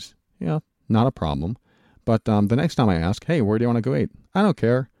Chinese. Yeah, not a problem. But the next time I ask, hey, where do you want to go eat? I don't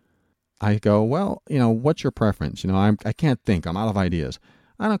care. I go, well, what's your preference? I can't think. I'm out of ideas.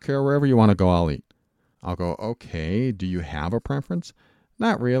 I don't care. Wherever you want to go, I'll eat. I'll go, okay, do you have a preference?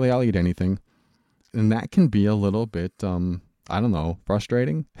 Not really. I'll eat anything. And that can be a little bit,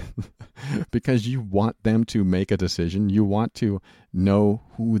 frustrating because you want them to make a decision. You want to know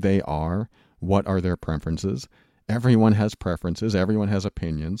who they are, what are their preferences. Everyone has preferences. Everyone has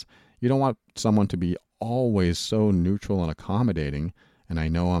opinions. You don't want someone to be always so neutral and accommodating. And I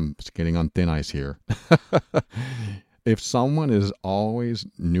know I'm getting on thin ice here. If someone is always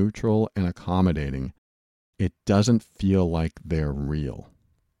neutral and accommodating, it doesn't feel like they're real.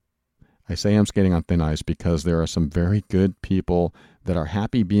 I say I'm skating on thin ice because there are some very good people that are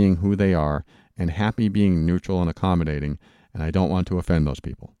happy being who they are and happy being neutral and accommodating, and I don't want to offend those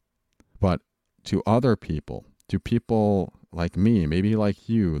people. But to other people, to people like me, maybe like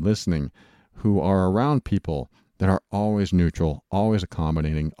you listening, who are around people that are always neutral, always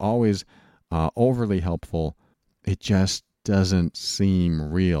accommodating, always overly helpful, it just doesn't seem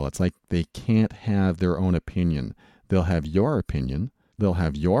real. It's like they can't have their own opinion. They'll have your opinion. They'll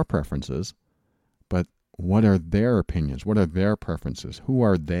have your preferences. But what are their opinions? What are their preferences? Who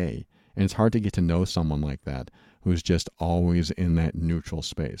are they? And it's hard to get to know someone like that who's just always in that neutral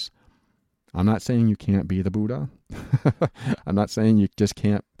space. I'm not saying you can't be the Buddha. I'm not saying you just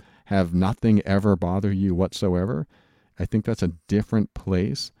can't have nothing ever bother you whatsoever. I think that's a different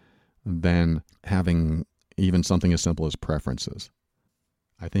place than having even something as simple as preferences.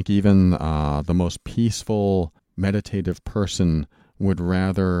 I think even the most peaceful, meditative person would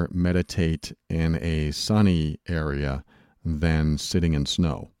rather meditate in a sunny area than sitting in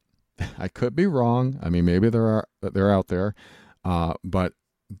snow. I could be wrong. I mean, maybe they're out there, but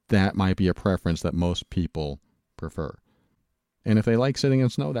that might be a preference that most people prefer. And if they like sitting in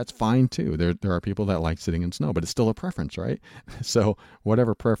snow, that's fine too. There are people that like sitting in snow, but it's still a preference, right? So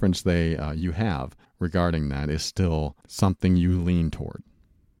whatever preference you have regarding that is still something you lean toward.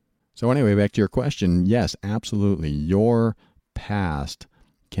 So anyway, back to your question. Yes, absolutely. Your past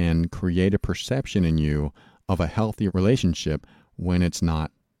can create a perception in you of a healthy relationship when it's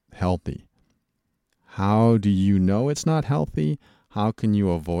not healthy. How do you know it's not healthy? How can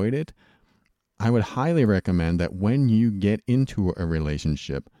you avoid it? I would highly recommend that when you get into a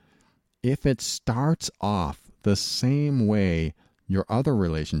relationship, if it starts off the same way your other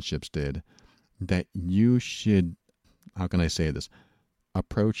relationships did, that you should, how can I say this,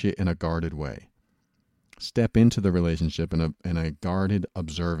 approach it in a guarded way. Step into the relationship in a guarded,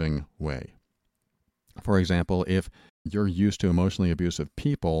 observing way. For example, if you're used to emotionally abusive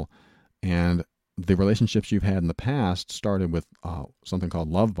people and the relationships you've had in the past started with something called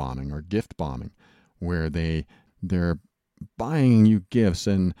love bombing or gift bombing, where they're buying you gifts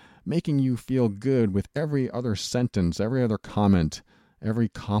and making you feel good with every other sentence, every other comment, every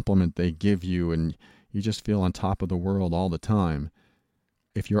compliment they give you, and you just feel on top of the world all the time.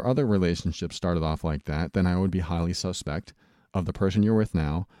 If your other relationship started off like that, then I would be highly suspect of the person you're with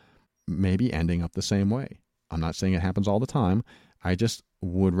now maybe ending up the same way. I'm not saying it happens all the time. I just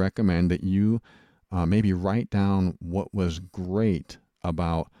would recommend that you maybe write down what was great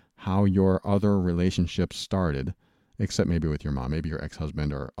about how your other relationships started, except maybe with your mom, maybe your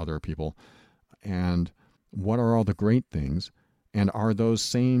ex-husband or other people. And what are all the great things? And are those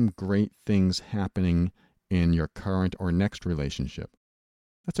same great things happening in your current or next relationship?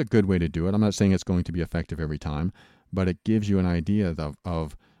 That's a good way to do it. I'm not saying it's going to be effective every time, but it gives you an idea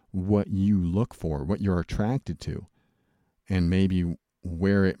of what you look for, what you're attracted to, and maybe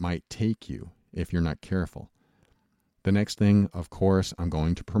where it might take you if you're not careful. The next thing, of course, I'm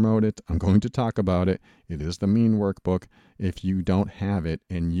going to promote it. I'm going to talk about it. It is the Mean Workbook. If you don't have it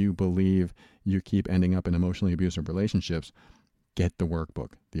and you believe you keep ending up in emotionally abusive relationships, get the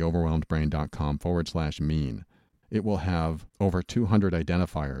workbook, theoverwhelmedbrain.com/mean. It will have over 200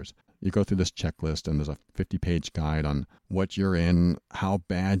 identifiers. You go through this checklist, and there's a 50-page guide on what you're in, how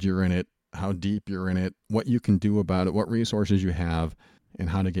bad you're in it, how deep you're in it, what you can do about it, what resources you have, and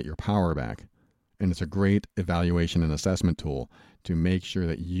how to get your power back. And it's a great evaluation and assessment tool to make sure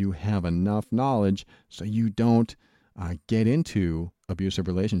that you have enough knowledge so you don't get into abusive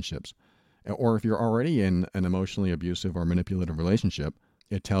relationships. Or if you're already in an emotionally abusive or manipulative relationship,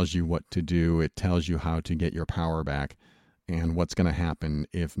 it tells you what to do. It tells you how to get your power back and what's going to happen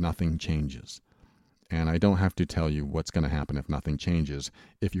if nothing changes. And I don't have to tell you what's going to happen if nothing changes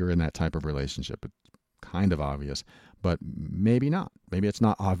if you're in that type of relationship. It's kind of obvious, but maybe not. Maybe it's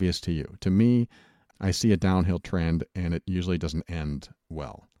not obvious to you. To me, I see a downhill trend, and it usually doesn't end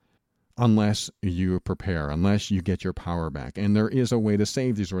well. Unless you prepare, unless you get your power back. And there is a way to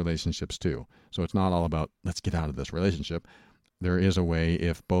save these relationships too. So it's not all about, let's get out of this relationship. There is a way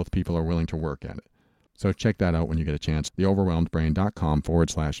if both people are willing to work at it. So check that out when you get a chance.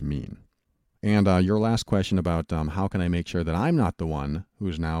 theoverwhelmedbrain.com/mean. And your last question about how can I make sure that I'm not the one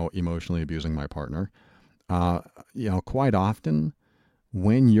who's now emotionally abusing my partner. Quite often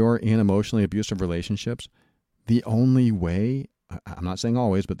when you're in emotionally abusive relationships, the only way, I'm not saying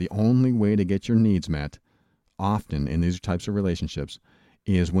always, but the only way to get your needs met often in these types of relationships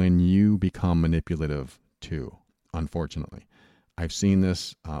is when you become manipulative too, unfortunately. I've seen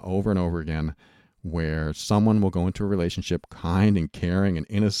this over and over again where someone will go into a relationship kind and caring and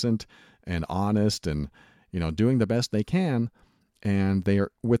innocent and honest and, doing the best they can. And they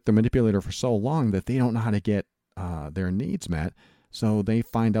are with the manipulator for so long that they don't know how to get their needs met. So they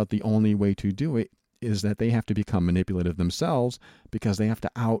find out the only way to do it is that they have to become manipulative themselves because they have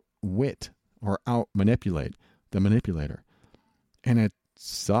to outwit or out-manipulate the manipulator. And it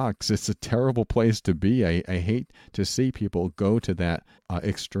sucks. It's a terrible place to be. I hate to see people go to that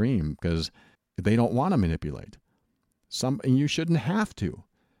extreme because they don't want to manipulate. You shouldn't have to.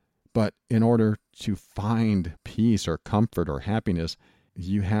 But in order to find peace or comfort or happiness,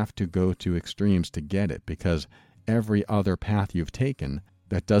 you have to go to extremes to get it, because every other path you've taken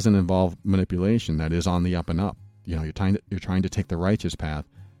that doesn't involve manipulation, that is on the up and up, you're trying to take the righteous path,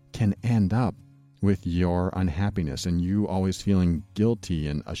 can end up with your unhappiness and you always feeling guilty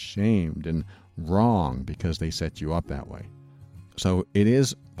and ashamed and wrong because they set you up that way. So it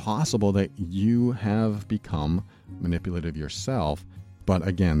is possible that you have become manipulative yourself. But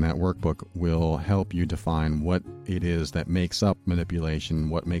again, that workbook will help you define what it is that makes up manipulation,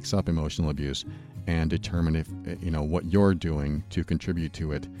 what makes up emotional abuse, and determine if, what you're doing to contribute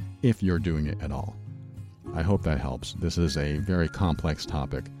to it, if you're doing it at all. I hope that helps. This is a very complex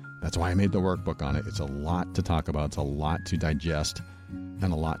topic. That's why I made the workbook on it. It's a lot to talk about. It's a lot to digest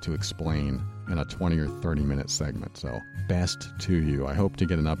and a lot to explain in a 20 or 30-minute segment. So best to you. I hope to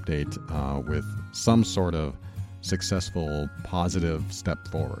get an update with some sort of successful, positive step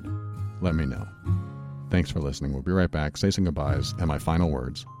forward. Let me know. Thanks for listening. We'll be right back. Say some goodbyes and my final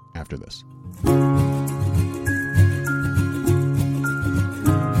words after this.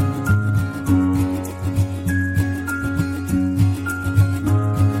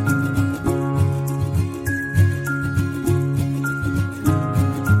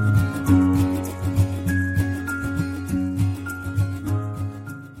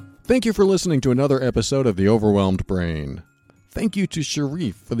 Thank you for listening to another episode of The Overwhelmed Brain. Thank you to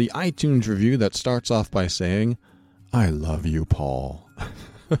Sharif for the iTunes review that starts off by saying, "I love you, Paul."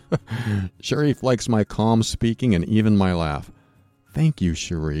 Sharif likes my calm speaking and even my laugh. Thank you,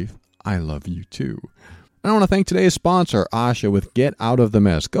 Sharif. I love you too. I want to thank today's sponsor, Asha, with Get Out of the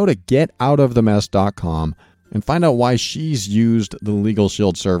Mess. Go to getoutofthemess.com and find out why she's used the Legal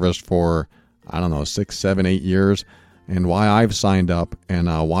Shield service for, 6, 7, 8 years. and why I've signed up, and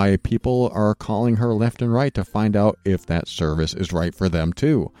why people are calling her left and right to find out if that service is right for them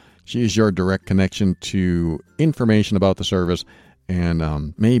too. She is your direct connection to information about the service,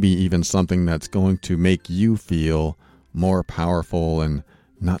 and maybe even something that's going to make you feel more powerful and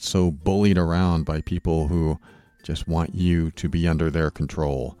not so bullied around by people who just want you to be under their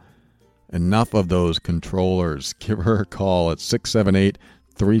control. Enough of those controllers. Give her a call at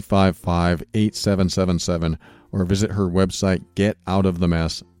 678-355-8777 or visit her website,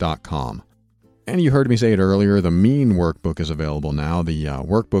 getoutofthemess.com. And you heard me say it earlier, the Mean Workbook is available now. The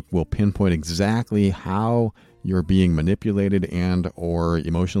workbook will pinpoint exactly how you're being manipulated and or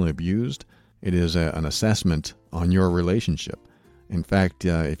emotionally abused. It is an assessment on your relationship. In fact,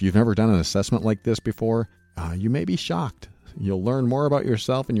 if you've never done an assessment like this before, you may be shocked. You'll learn more about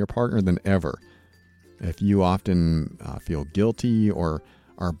yourself and your partner than ever. If you often feel guilty or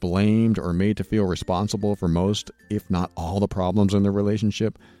are blamed or made to feel responsible for most, if not all, the problems in the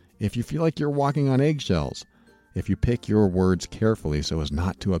relationship, if you feel like you're walking on eggshells, if you pick your words carefully so as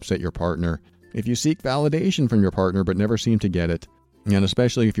not to upset your partner, if you seek validation from your partner but never seem to get it, and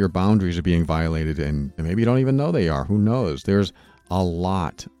especially if your boundaries are being violated and maybe you don't even know they are, who knows? There's a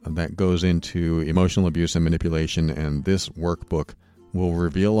lot that goes into emotional abuse and manipulation, and this workbook will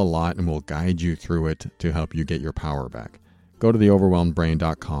reveal a lot and will guide you through it to help you get your power back. Go to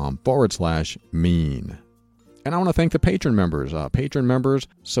theoverwhelmedbrain.com/mean. And I want to thank the patron members. Patron members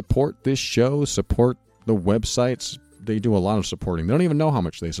support this show, support the websites. They do a lot of supporting. They don't even know how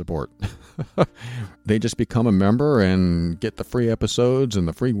much they support. They just become a member and get the free episodes and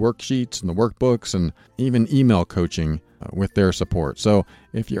the free worksheets and the workbooks and even email coaching with their support. So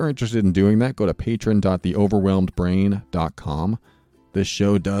if you're interested in doing that, go to patron.theoverwhelmedbrain.com. This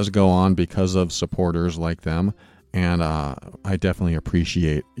show does go on because of supporters like them, and I definitely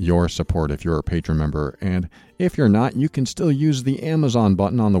appreciate your support if you're a patron member. And if you're not, you can still use the Amazon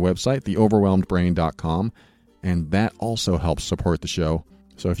button on the website, theoverwhelmedbrain.com, and that also helps support the show.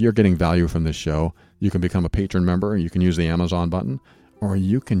 So if you're getting value from this show, you can become a patron member, you can use the Amazon button, or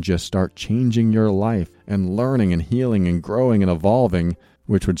you can just start changing your life and learning and healing and growing and evolving,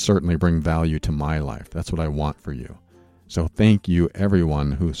 which would certainly bring value to my life. That's what I want for you. So thank you,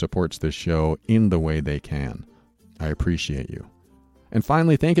 everyone who supports this show in the way they can. I appreciate you. And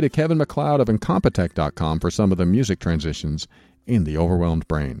finally, thank you to Kevin MacLeod of Incompetech.com for some of the music transitions in The Overwhelmed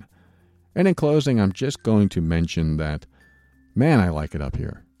Brain. And in closing, I'm just going to mention that, man, I like it up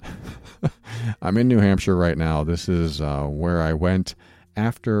here. I'm in New Hampshire right now. This is where I went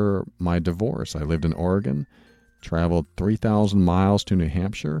after my divorce. I lived in Oregon, traveled 3,000 miles to New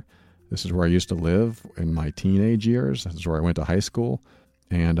Hampshire. This is where I used to live in my teenage years. This is where I went to high school.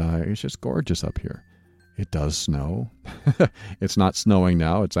 And it's just gorgeous up here. It does snow. It's not snowing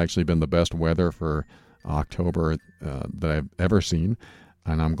now. It's actually been the best weather for October that I've ever seen.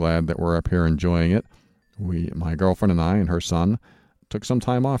 And I'm glad that we're up here enjoying it. My girlfriend and I and her son took some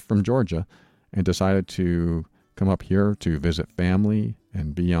time off from Georgia and decided to come up here to visit family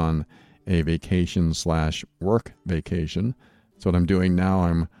and be on a vacation/work vacation. That's what I'm doing now.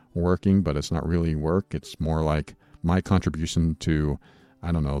 I'm working, but it's not really work. It's more like my contribution to,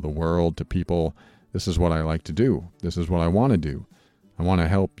 I don't know, the world, to people. This is what I like to do. This is what I want to do. I want to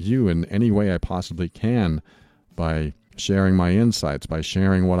help you in any way I possibly can by sharing my insights, by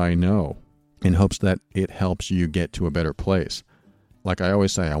sharing what I know, in hopes that it helps you get to a better place. Like I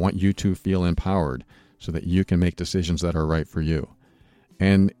always say, I want you to feel empowered so that you can make decisions that are right for you.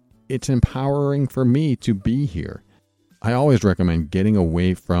 And it's empowering for me to be here. I always recommend getting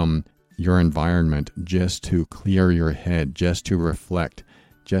away from your environment just to clear your head, just to reflect,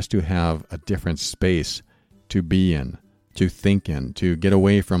 just to have a different space to be in, to think in, to get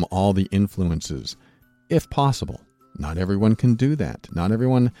away from all the influences, if possible. Not everyone can do that. Not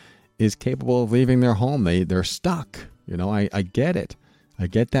everyone is capable of leaving their home. They're stuck. You know, I get it. I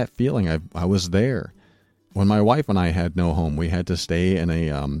get that feeling. I was there. When my wife and I had no home, we had to stay in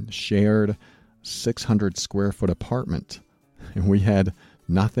a shared 600 square foot apartment. And we had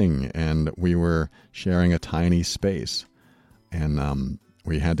nothing, and we were sharing a tiny space. And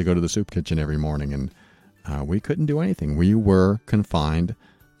we had to go to the soup kitchen every morning, and we couldn't do anything. We were confined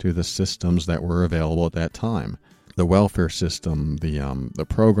to the systems that were available at that time. The welfare system, the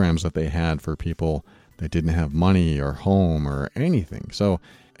programs that they had for people that didn't have money or home or anything. So,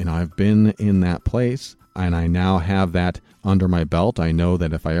 I've been in that place, and I now have that under my belt. I know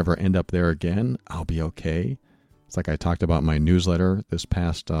that if I ever end up there again, I'll be okay. It's like I talked about in my newsletter this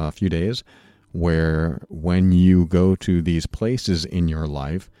past few days, where when you go to these places in your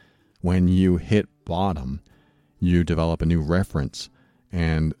life, when you hit bottom, you develop a new reference.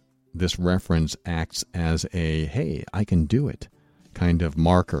 And this reference acts as a, hey, I can do it kind of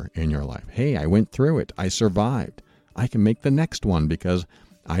marker in your life. Hey, I went through it. I survived. I can make the next one because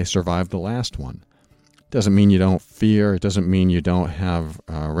I survived the last one. Doesn't mean you don't fear. It doesn't mean you don't have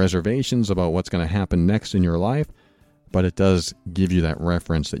reservations about what's going to happen next in your life, but it does give you that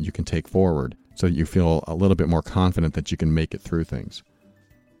reference that you can take forward so that you feel a little bit more confident that you can make it through things.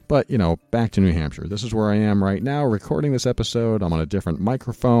 But, back to New Hampshire. This is where I am right now recording this episode. I'm on a different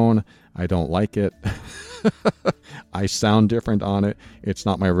microphone. I don't like it. I sound different on it. It's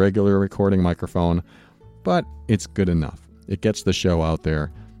not my regular recording microphone, but it's good enough. It gets the show out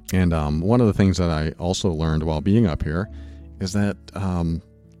there. And one of the things that I also learned while being up here is that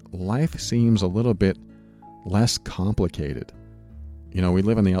life seems a little bit less complicated. We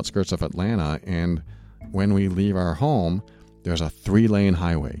live on the outskirts of Atlanta, and when we leave our home, there's a 3-lane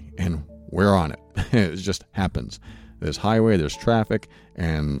highway, and we're on it. It just happens. There's highway, there's traffic,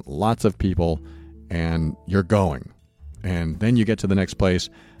 and lots of people, and you're going. And then you get to the next place,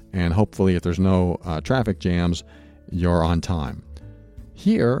 and hopefully if there's no traffic jams, you're on time.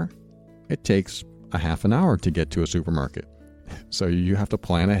 Here, it takes a half an hour to get to a supermarket. So you have to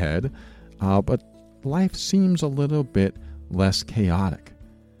plan ahead, but life seems a little bit less chaotic.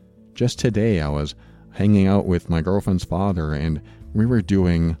 Just today, I was hanging out with my girlfriend's father, and we were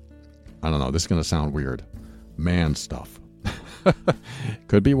doing, I don't know, this is going to sound weird, man stuff.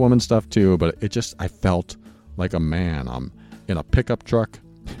 Could be woman stuff too, but I felt like a man. I'm in a pickup truck.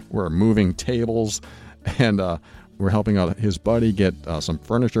 We're moving tables, and we're helping out his buddy get some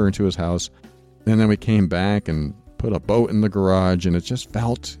furniture into his house. And then we came back and put a boat in the garage, and it just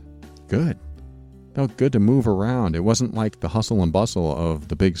felt good. Felt good to move around. It wasn't like the hustle and bustle of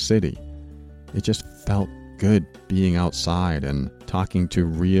the big city. It just felt good being outside and talking to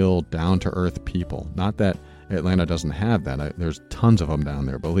real down-to-earth people. Not that Atlanta doesn't have that. There's tons of them down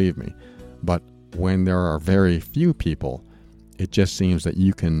there, believe me. But when there are very few people, it just seems that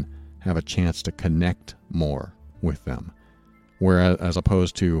you can have a chance to connect more with them. Whereas, as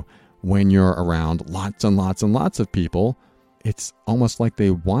opposed to when you're around lots and lots and lots of people, it's almost like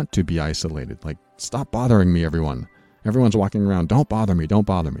they want to be isolated. Like, stop bothering me, everyone. Everyone's walking around. Don't bother me. Don't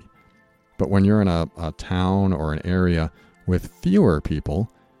bother me. But when you're in a town or an area with fewer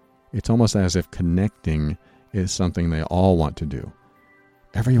people, it's almost as if connecting is something they all want to do.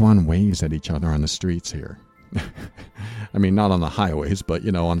 Everyone waves at each other on the streets here. I mean, not on the highways, but,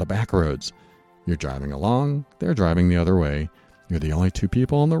 on the back roads. You're driving along, they're driving the other way. You're the only two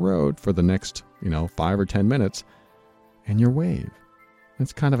people on the road for the next, 5 or 10 minutes, and you wave.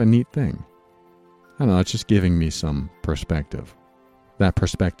 It's kind of a neat thing. I don't know, it's just giving me some perspective. That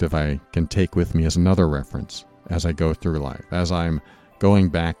perspective I can take with me as another reference as I go through life. As I'm going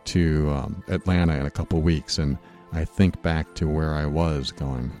back to Atlanta in a couple weeks, and I think back to where I was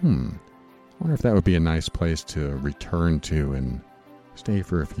going, I wonder if that would be a nice place to return to and stay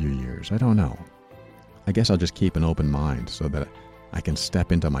for a few years. I don't know. I guess I'll just keep an open mind so that I can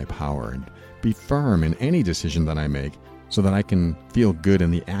step into my power and be firm in any decision that I make so that I can feel good in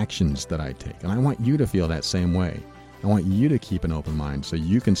the actions that I take. And I want you to feel that same way. I want you to keep an open mind so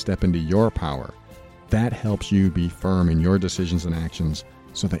you can step into your power. That helps you be firm in your decisions and actions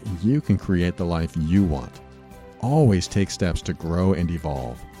so that you can create the life you want. Always take steps to grow and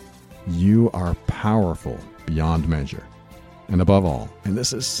evolve. You are powerful beyond measure. And above all, and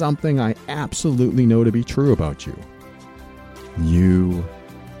this is something I absolutely know to be true about you, you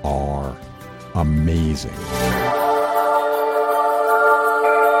are amazing.